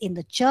placed in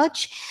the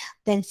church.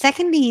 Then,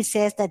 secondly, he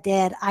says that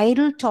they are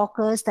idle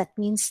talkers. That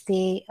means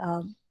they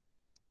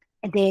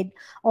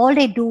all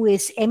they do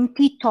is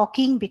empty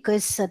talking,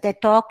 because their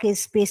talk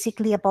is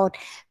basically about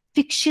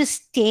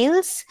fictitious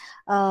tales,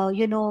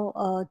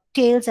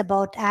 tales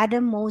about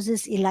Adam,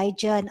 Moses,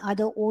 Elijah, and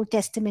other Old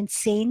Testament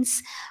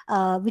saints,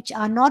 which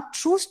are not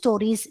true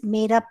stories,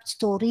 made up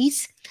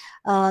stories.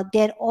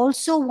 They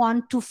also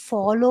want to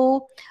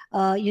follow,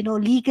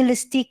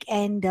 legalistic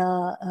and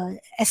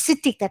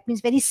ascetic, that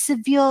means very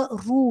severe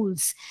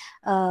rules.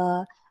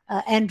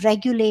 And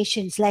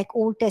regulations like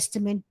Old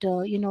Testament,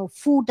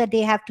 food that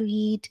they have to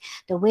eat,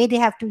 the way they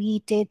have to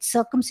eat it,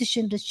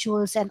 circumcision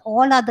rituals, and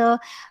all other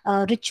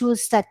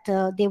rituals that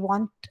they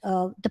want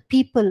the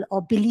people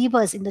or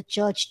believers in the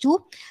church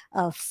to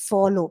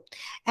follow.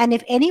 And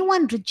if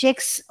anyone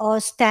rejects or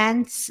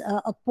stands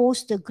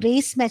opposed the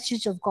grace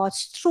message of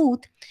God's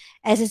truth,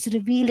 as is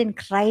revealed in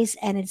Christ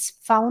and it's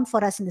found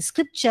for us in the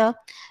scripture,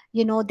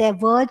 their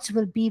words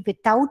will be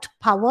without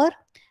power,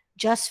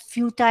 just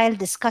futile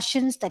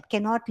discussions that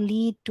cannot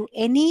lead to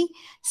any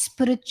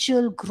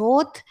spiritual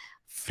growth,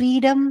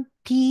 freedom,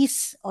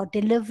 peace, or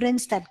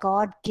deliverance that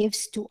God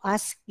gives to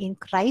us in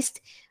Christ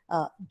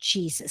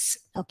Jesus.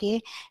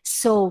 Okay,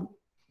 so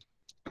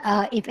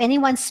if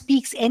anyone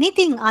speaks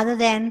anything other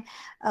than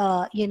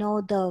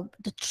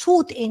the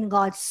truth in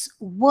God's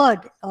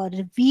word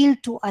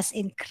revealed to us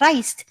in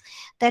Christ,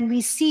 then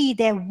we see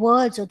their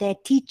words or their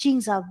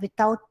teachings are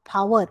without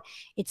power.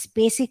 It's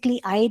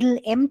basically idle,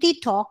 empty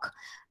talk,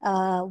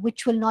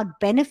 which will not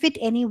benefit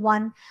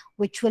anyone,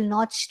 which will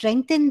not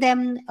strengthen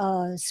them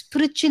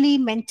spiritually,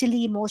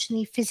 mentally,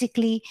 emotionally,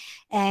 physically,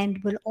 and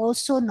will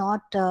also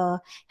not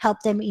help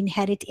them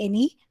inherit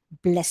any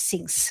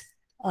blessings.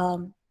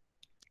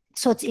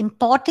 So it's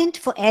important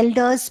for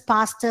elders,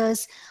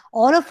 pastors,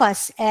 all of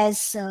us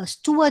as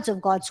stewards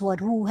of God's word,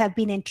 who have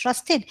been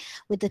entrusted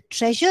with the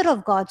treasure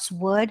of God's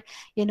word,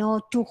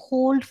 to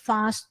hold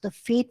fast the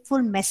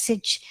faithful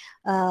message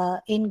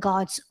in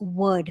God's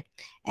word.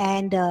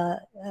 And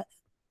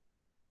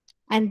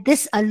and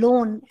this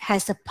alone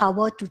has the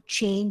power to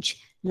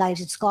change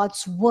lives. It's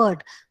God's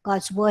word.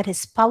 God's word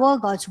has power.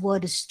 God's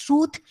word is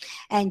truth.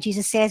 And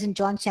Jesus says in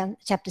John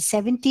chapter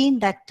 17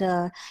 that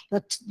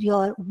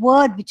your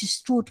word, which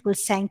is truth, will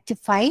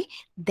sanctify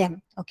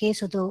them. Okay,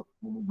 so the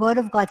Word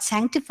of God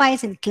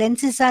sanctifies and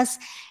cleanses us.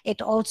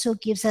 It also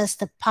gives us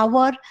the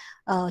power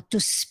to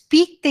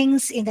speak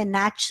things in the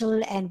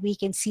natural, and we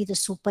can see the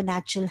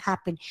supernatural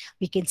happen.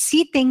 We can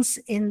see things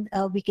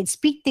we can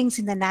speak things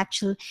in the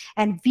natural,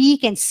 and we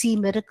can see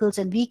miracles,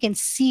 and we can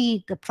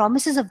see the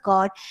promises of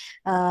God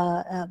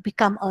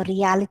become a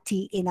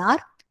reality in our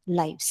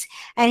lives.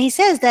 And he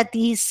says that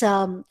these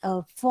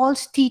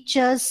false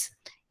teachers,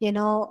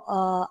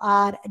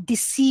 are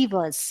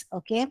deceivers.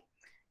 Okay,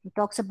 he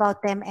talks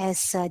about them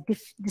as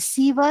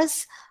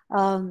deceivers.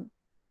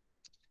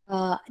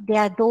 They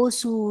are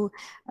those who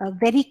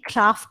very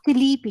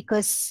craftily,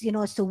 because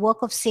it's the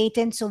work of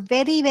Satan, so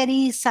very,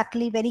 very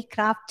subtly, very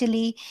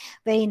craftily,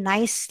 very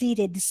nicely,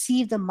 they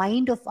deceive the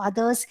mind of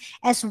others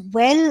as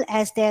well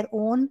as their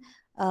own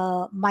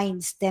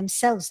minds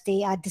themselves.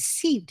 They are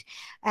deceived,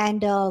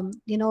 and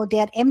they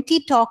are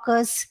empty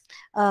talkers,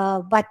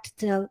 but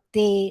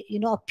they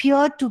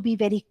appear to be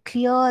very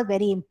clear,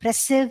 very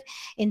impressive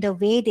in the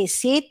way they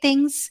say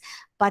things,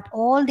 but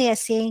all they are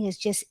saying is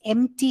just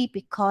empty,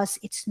 because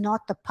it's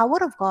not the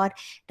power of God.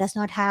 Does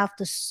not have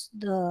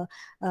the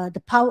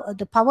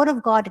power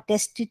of God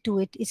attested to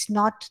it. It's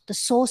not, the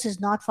source is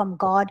not from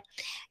God,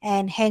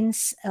 and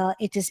hence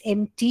it is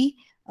empty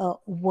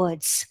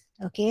words.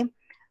 Okay.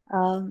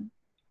 um,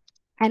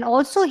 and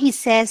also he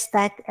says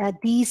that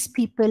these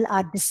people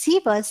are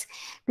deceivers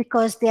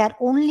because they are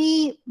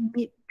only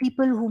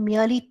people who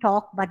merely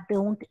talk but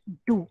don't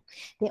do.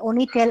 They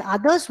only tell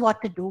others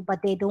what to do,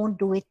 but they don't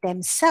do it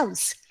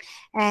themselves.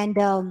 And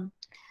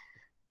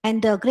and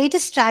the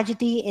greatest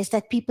tragedy is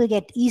that people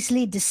get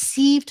easily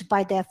deceived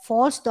by their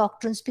false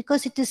doctrines,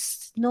 because it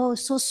is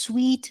so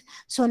sweet,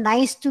 so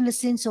nice to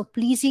listen, so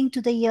pleasing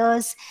to the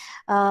ears,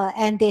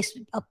 and they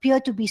appear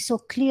to be so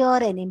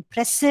clear and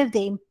impressive.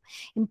 They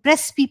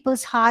impress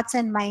people's hearts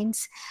and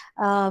minds.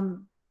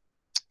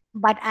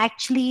 But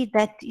actually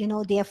that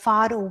they are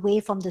far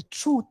away from the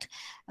truth,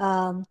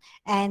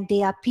 and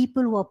they are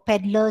people who are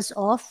peddlers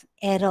of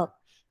error,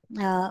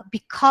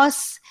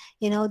 because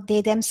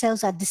they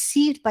themselves are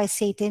deceived by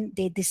Satan.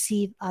 They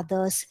deceive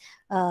others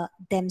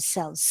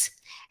themselves.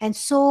 And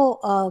so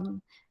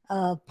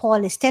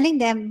Paul is telling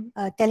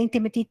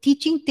Timothy,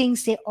 teaching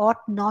things they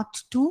ought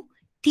not to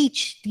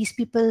teach. These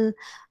people,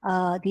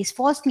 these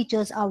false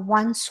teachers, are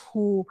ones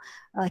who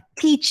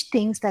teach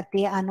things that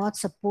they are not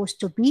supposed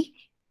to be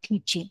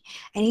teaching.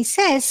 And he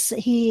says,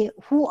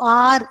 who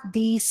are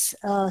these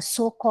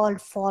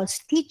so-called false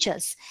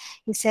teachers?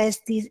 He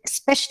says, these,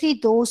 especially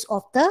those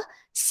of the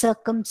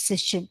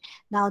circumcision.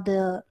 Now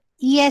the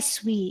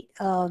ESV,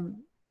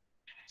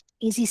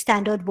 Easy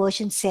Standard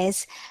Version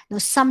says,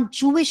 some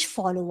Jewish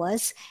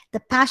followers. The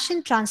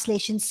Passion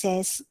Translation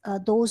says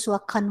those who are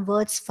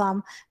converts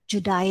from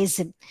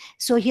Judaism.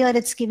 So here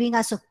it's giving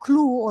us a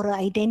clue or an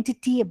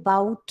identity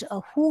about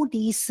who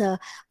these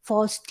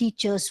false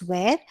teachers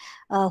were,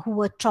 who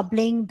were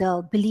troubling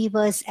the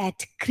believers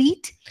at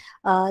Crete.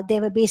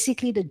 They were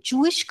basically the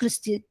Jewish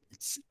Christians,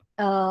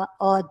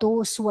 or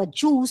those who are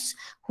Jews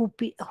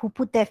who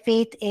put their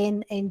faith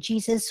in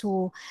Jesus,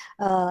 who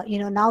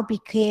now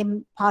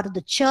became part of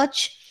the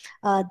church.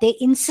 They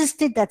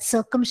insisted that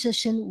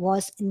circumcision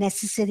was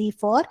necessary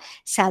for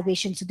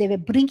salvation. So they were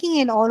bringing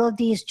in all of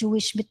these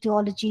Jewish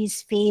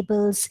mythologies,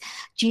 fables,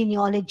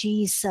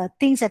 genealogies,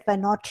 things that were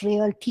not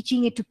real,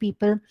 teaching it to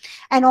people,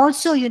 and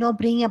also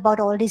bringing about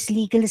all these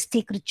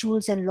legalistic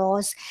rituals and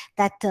laws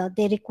that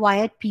they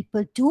required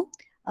people to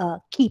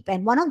keep.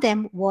 And one of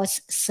them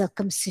was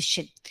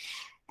circumcision.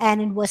 And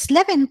in verse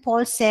 11,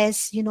 Paul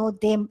says,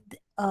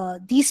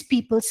 these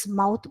people's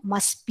mouth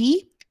must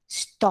be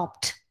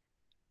stopped.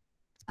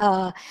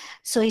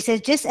 So he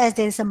says, just as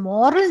there is a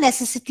moral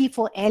necessity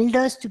for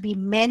elders to be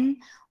men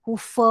who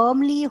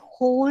firmly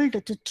hold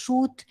the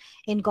truth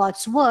in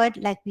God's word,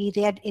 like we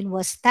read in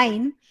verse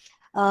 9,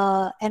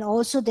 and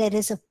also there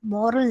is a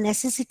moral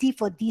necessity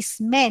for these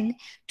men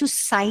to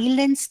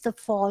silence the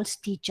false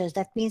teachers.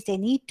 That means they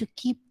need to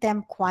keep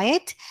them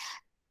quiet.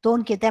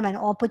 Don't give them an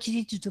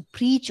opportunity to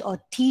preach or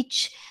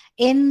teach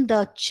in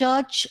the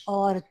church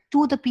or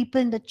to the people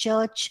in the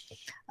church.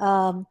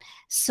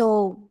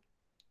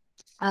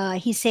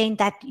 He's saying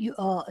that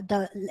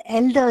the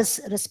elders'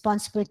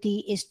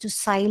 responsibility is to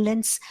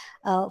silence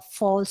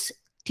false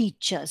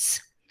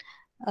teachers.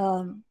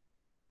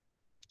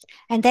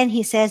 And then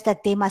he says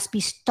that they must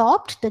be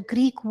stopped. The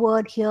Greek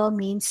word here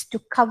means to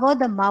cover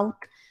the mouth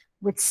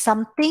with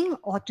something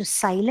or to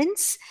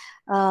silence.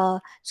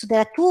 So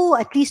there are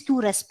at least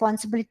two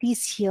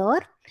responsibilities here.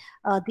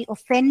 The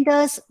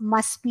offenders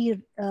must be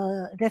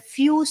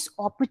refuse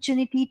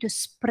opportunity to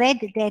spread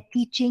their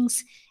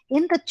teachings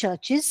in the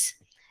churches.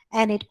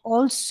 And it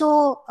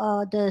also,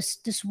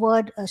 this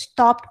word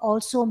stopped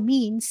also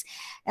means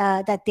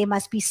that they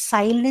must be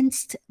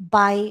silenced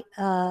by,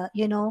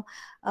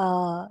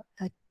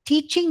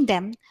 teaching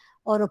them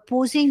or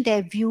opposing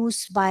their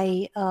views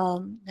by,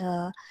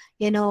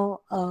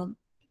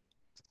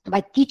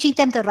 by teaching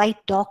them the right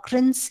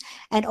doctrines,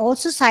 and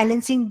also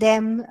silencing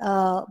them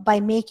by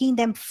making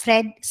them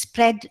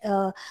spread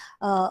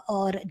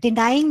or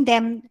denying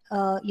them,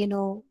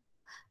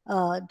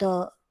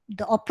 the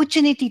the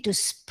opportunity to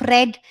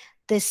spread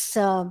this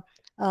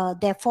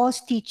their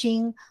false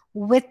teaching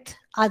with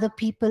other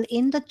people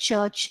in the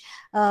church.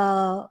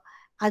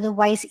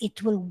 Otherwise,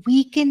 it will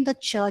weaken the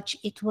church,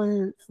 it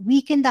will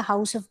weaken the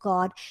house of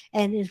God,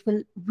 and it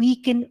will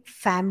weaken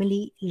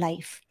family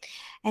life.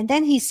 And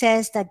then he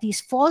says that these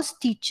false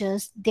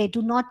teachers, they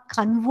do not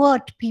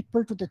convert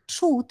people to the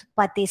truth,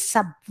 but they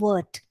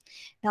subvert.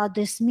 Now,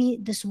 this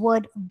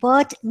word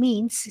 "vert"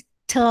 means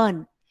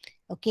turn.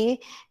 Okay,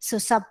 so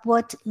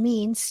subvert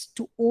means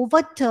to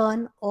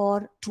overturn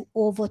or to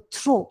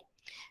overthrow.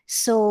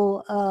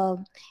 So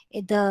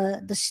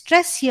the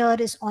stress here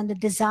is on the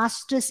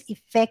disastrous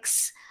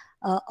effects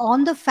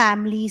on the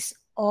families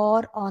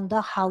or on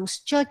the house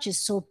churches.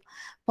 So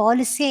Paul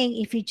is saying,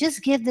 if you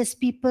just give these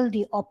people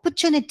the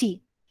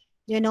opportunity,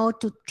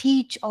 to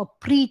teach or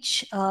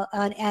preach,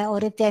 or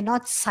if they're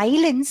not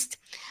silenced,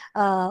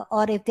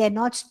 or if they're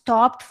not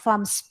stopped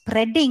from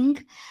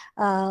spreading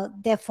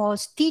their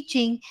false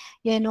teaching,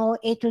 it'll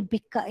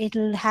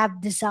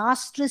have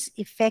disastrous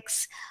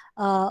effects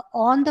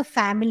on the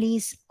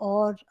families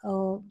or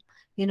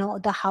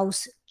the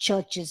house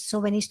churches. So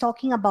when he's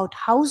talking about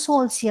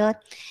households here,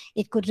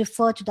 it could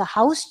refer to the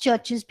house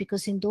churches,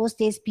 because in those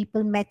days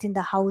people met in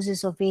the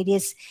houses of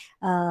various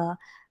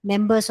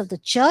members of the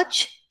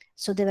church.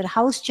 So there were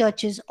house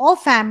churches or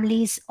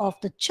families of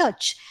the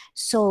church.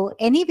 So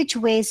any which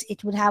ways,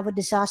 it would have a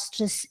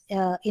disastrous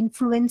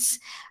influence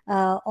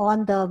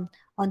on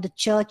the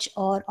church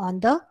or on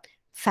the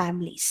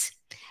families.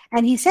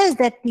 And he says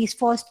that these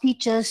false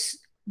teachers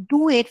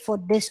do it for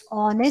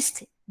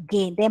dishonest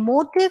gain. Their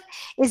motive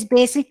is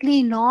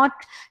basically not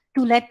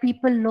to let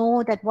people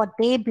know that what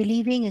they're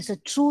believing is the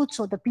truth,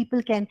 so the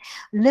people can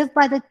live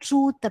by the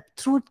truth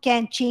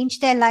can change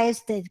their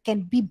lives, they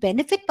can be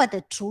benefit by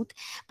the truth.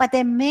 But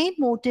their main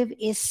motive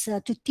is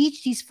to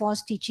teach these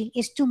false teaching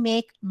is to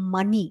make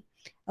money.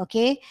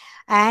 Okay,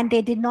 and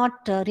they did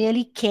not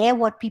really care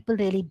what people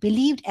really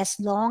believed, as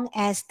long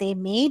as they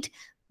made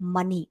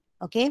money.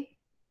 Okay.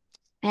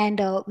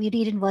 And we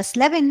read in verse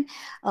 11,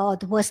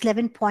 the verse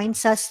 11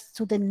 points us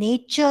to the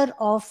nature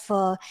of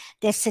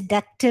their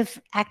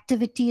seductive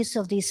activities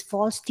of these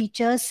false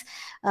teachers,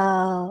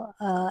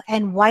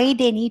 and why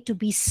they need to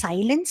be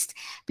silenced,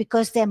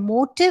 because their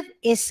motive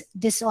is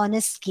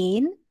dishonest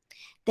gain.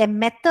 Their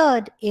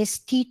method is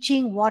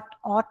teaching what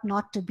ought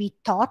not to be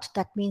taught.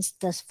 That means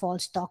the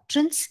false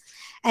doctrines.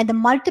 And the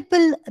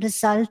multiple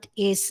result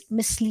is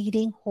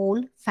misleading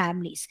whole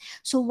families.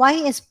 So why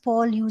is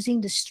Paul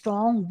using the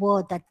strong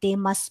word that they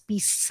must be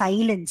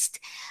silenced,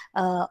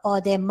 or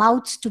their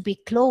mouths to be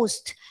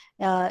closed?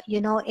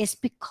 Is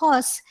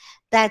because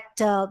that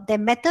their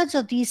methods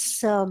of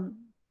these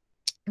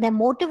the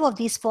motive of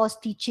these false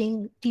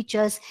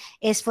teachers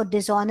is for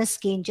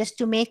dishonest gain, just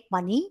to make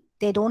money.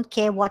 They don't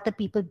care what the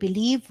people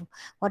believe,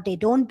 what they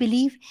don't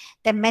believe.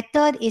 The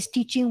method is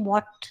teaching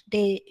what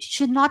they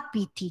should not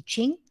be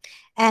teaching.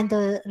 And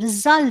the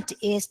result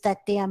is that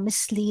they are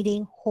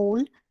misleading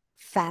whole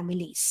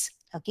families.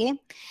 Okay.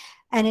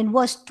 And in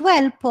verse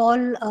 12,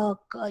 Paul,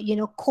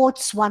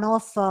 quotes one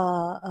of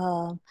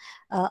a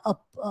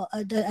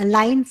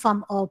line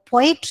from a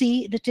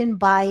poetry written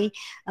by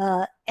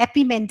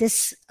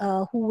Epimetheus,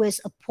 who is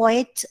a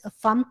poet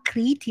from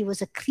Crete. He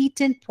was a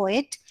Cretan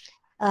poet.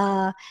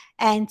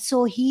 And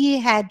so he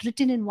had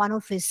written in one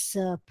of his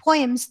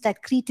poems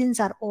that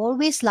Cretans are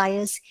always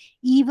liars,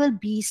 evil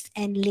beasts,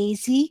 and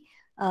lazy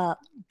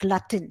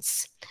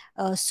gluttons.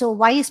 So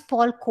why is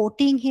Paul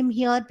quoting him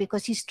here?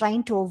 Because he's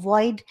trying to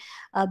avoid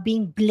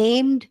being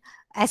blamed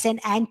as an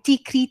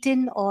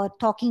anti-Cretan or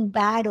talking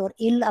bad or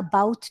ill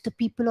about the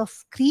people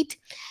of Crete.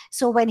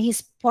 So when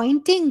he's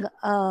pointing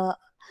a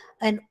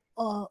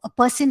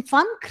person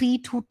from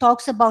Crete who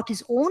talks about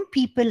his own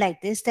people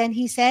like this, then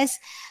he says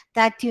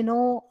that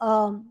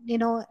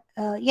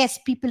yes,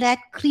 people at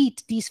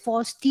Crete, these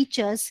false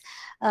teachers,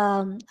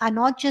 are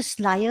not just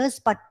liars,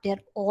 but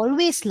they're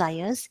always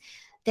liars.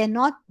 They're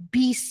not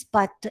beasts,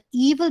 but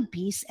evil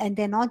beasts, and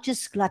they're not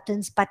just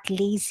gluttons, but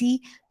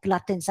lazy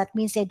gluttons. That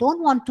means they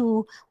don't want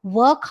to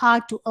work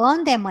hard to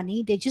earn their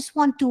money. They just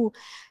want to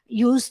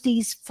use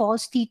these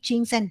false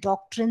teachings and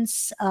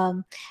doctrines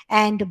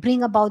and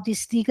bring about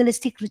these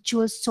legalistic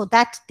rituals so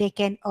that they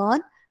can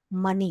earn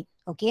money.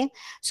 Okay,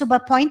 so by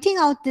pointing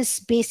out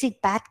this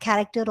basic bad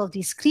character of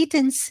these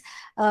Cretans,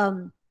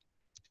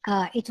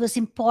 it was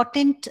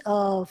important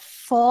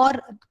for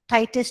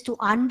Titus to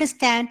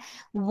understand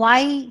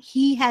why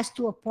he has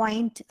to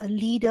appoint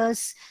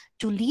leaders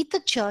to lead the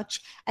church,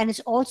 and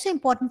it's also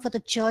important for the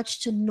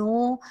church to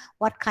know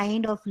what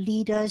kind of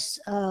leaders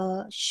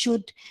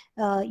should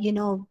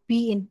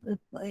be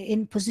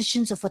in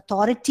positions of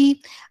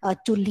authority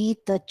to lead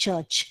the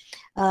church.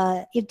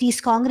 If these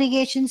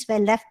congregations were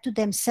left to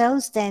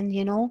themselves, then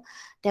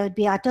there would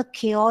be utter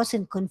chaos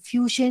and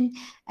confusion,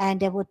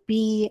 and there would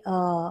be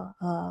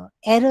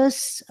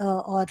errors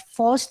or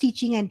false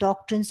teaching and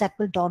doctrines that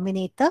will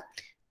dominate the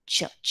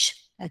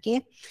church.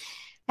 Okay.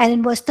 And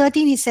in verse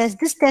 13, he says,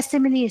 this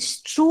testimony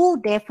is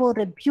true, therefore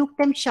rebuke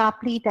them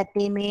sharply that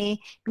they may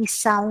be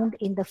sound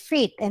in the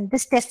faith. And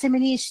this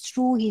testimony is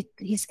true.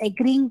 He's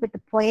agreeing with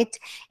the poet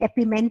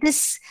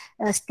Epimendes'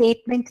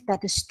 statement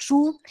that is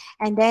true.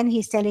 And then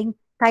he's telling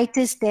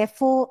Titus,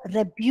 therefore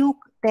rebuke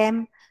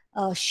them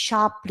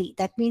sharply.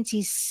 That means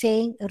he's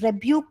saying,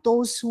 rebuke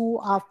those who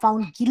are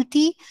found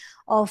guilty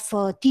of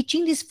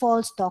teaching these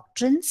false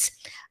doctrines,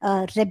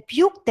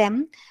 rebuke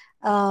them.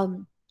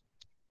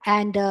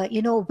 And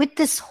with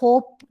this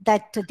hope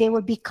that they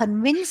will be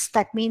convinced,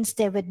 that means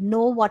they would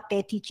know what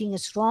their teaching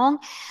is wrong.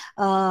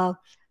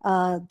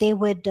 They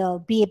would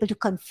be able to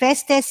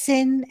confess their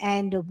sin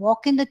and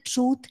walk in the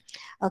truth.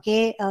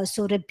 Okay,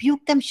 so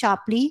rebuke them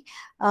sharply.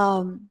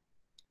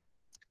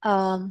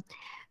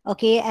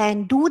 Okay,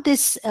 and do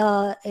this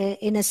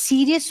in a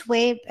serious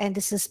way, and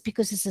this is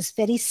because this is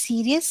very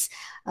serious,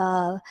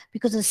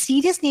 because the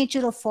serious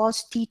nature of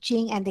false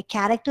teaching and the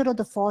character of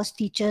the false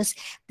teachers,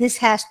 this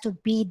has to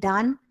be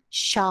done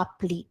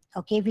sharply.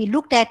 Okay, we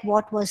looked at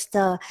what was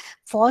the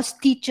false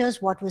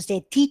teachers, what was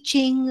their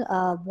teaching,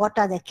 what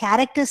are the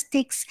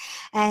characteristics,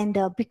 and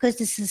because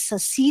this is a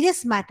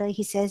serious matter,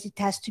 he says it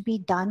has to be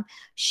done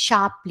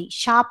sharply.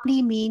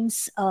 Sharply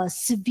means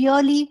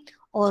severely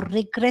or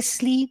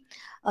rigorously.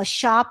 A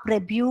sharp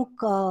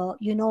rebuke,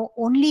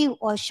 only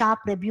a sharp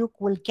rebuke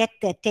will get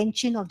the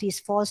attention of these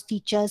false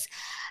teachers.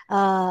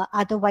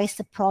 Otherwise,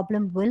 the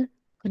problem will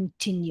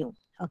continue.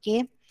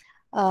 Okay.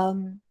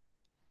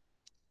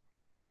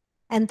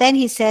 And then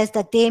he says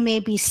that they may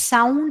be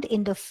sound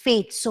in the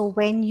faith. So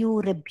when you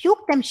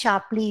rebuke them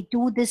sharply,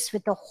 do this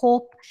with the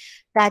hope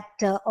that,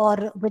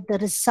 or with the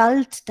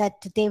result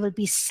that they will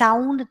be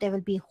sound, they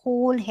will be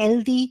whole,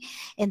 healthy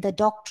in the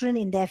doctrine,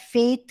 in their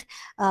faith,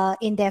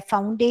 in their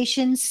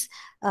foundations.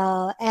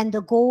 And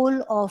the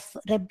goal of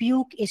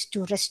rebuke is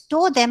to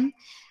restore them.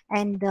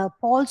 And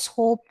Paul's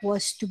hope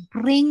was to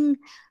bring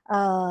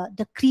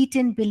the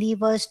Cretan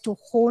believers to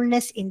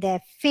wholeness in their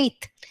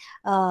faith.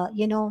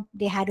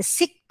 They had a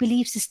sick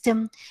belief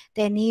system.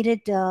 They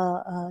needed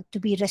to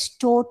be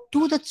restored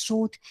to the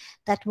truth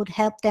that would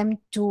help them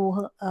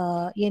to,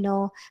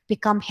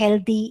 become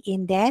healthy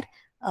in their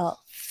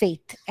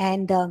faith.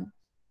 And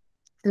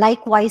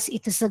likewise,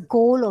 it is a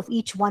goal of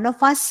each one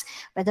of us,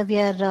 whether we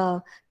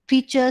are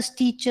preachers,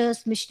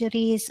 teachers,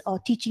 missionaries, or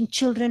teaching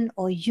children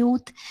or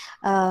youth,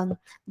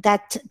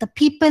 that the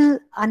people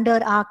under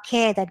our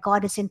care that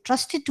God has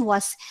entrusted to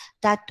us,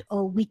 that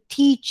we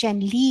teach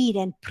and lead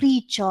and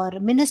preach or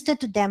minister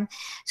to them,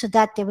 so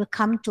that they will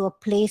come to a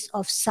place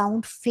of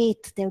sound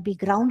faith. They will be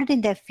grounded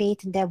in their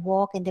faith, in their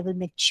walk, and they will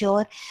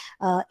mature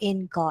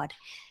in God.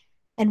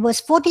 And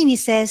verse 14, he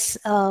says,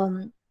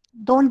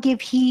 don't give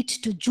heed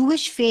to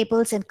Jewish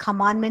fables and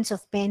commandments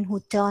of men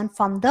who turn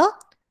from the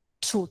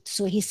truth.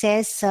 So he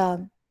says,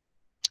 to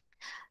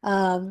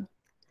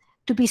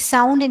be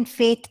sound in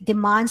faith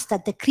demands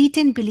that the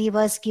Cretan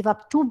believers give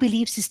up two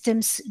belief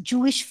systems: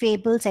 Jewish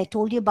fables, I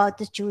told you about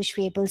the Jewish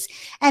fables,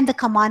 and the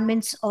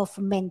commandments of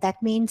men.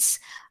 That means,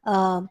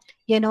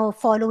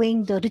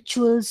 following the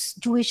rituals,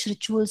 Jewish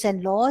rituals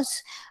and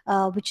laws,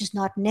 which is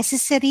not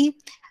necessary.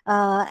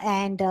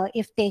 And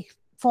if they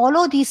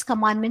follow these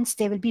commandments,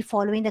 they will be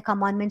following the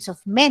commandments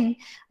of men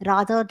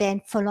rather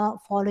than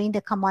following the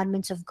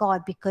commandments of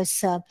God,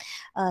 because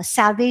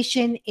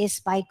salvation is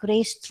by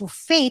grace through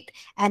faith,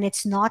 and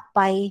it's not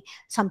by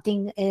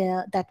something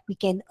that we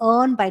can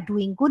earn by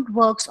doing good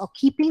works or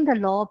keeping the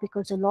law,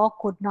 because the law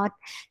could not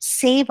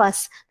save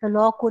us. The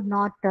law could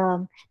not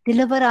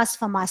deliver us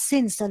from our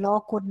sins. The law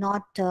could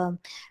not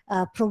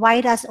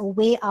provide us a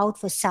way out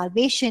for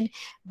salvation,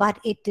 but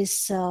it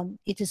is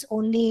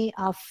only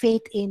our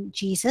faith in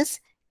Jesus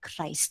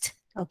Christ.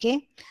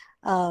 Okay.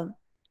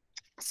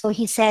 So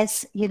he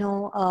says,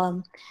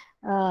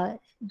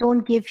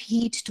 don't give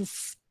heed to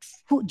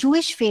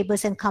Jewish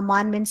fables and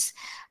commandments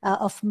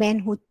of men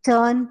who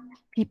turn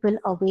people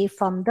away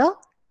from the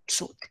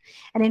truth.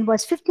 And in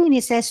verse 15,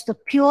 he says, the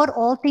pure,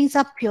 all things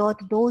are pure.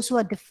 To those who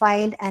are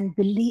defiled and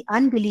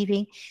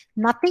unbelieving,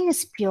 nothing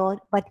is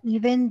pure, but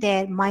even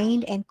their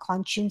mind and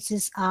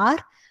consciences are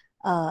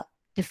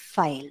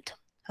defiled.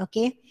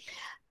 Okay.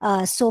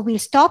 So we'll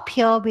stop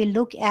here. We'll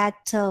look at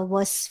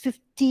verse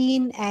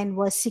 15 and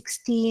verse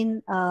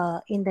 16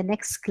 in the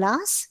next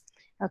class.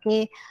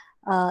 Okay.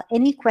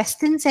 Any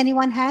questions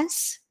anyone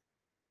has?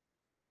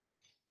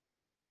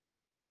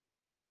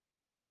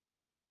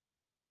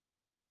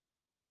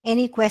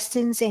 Any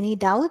questions, any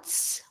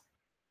doubts?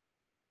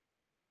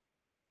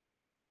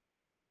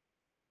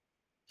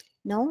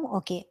 No?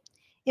 Okay.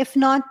 If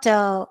not,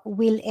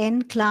 we'll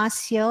end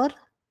class here.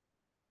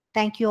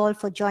 Thank you all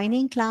for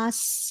joining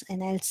class,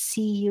 and I'll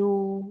see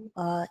you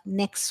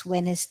next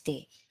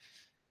Wednesday.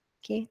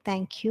 Okay,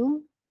 thank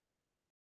you.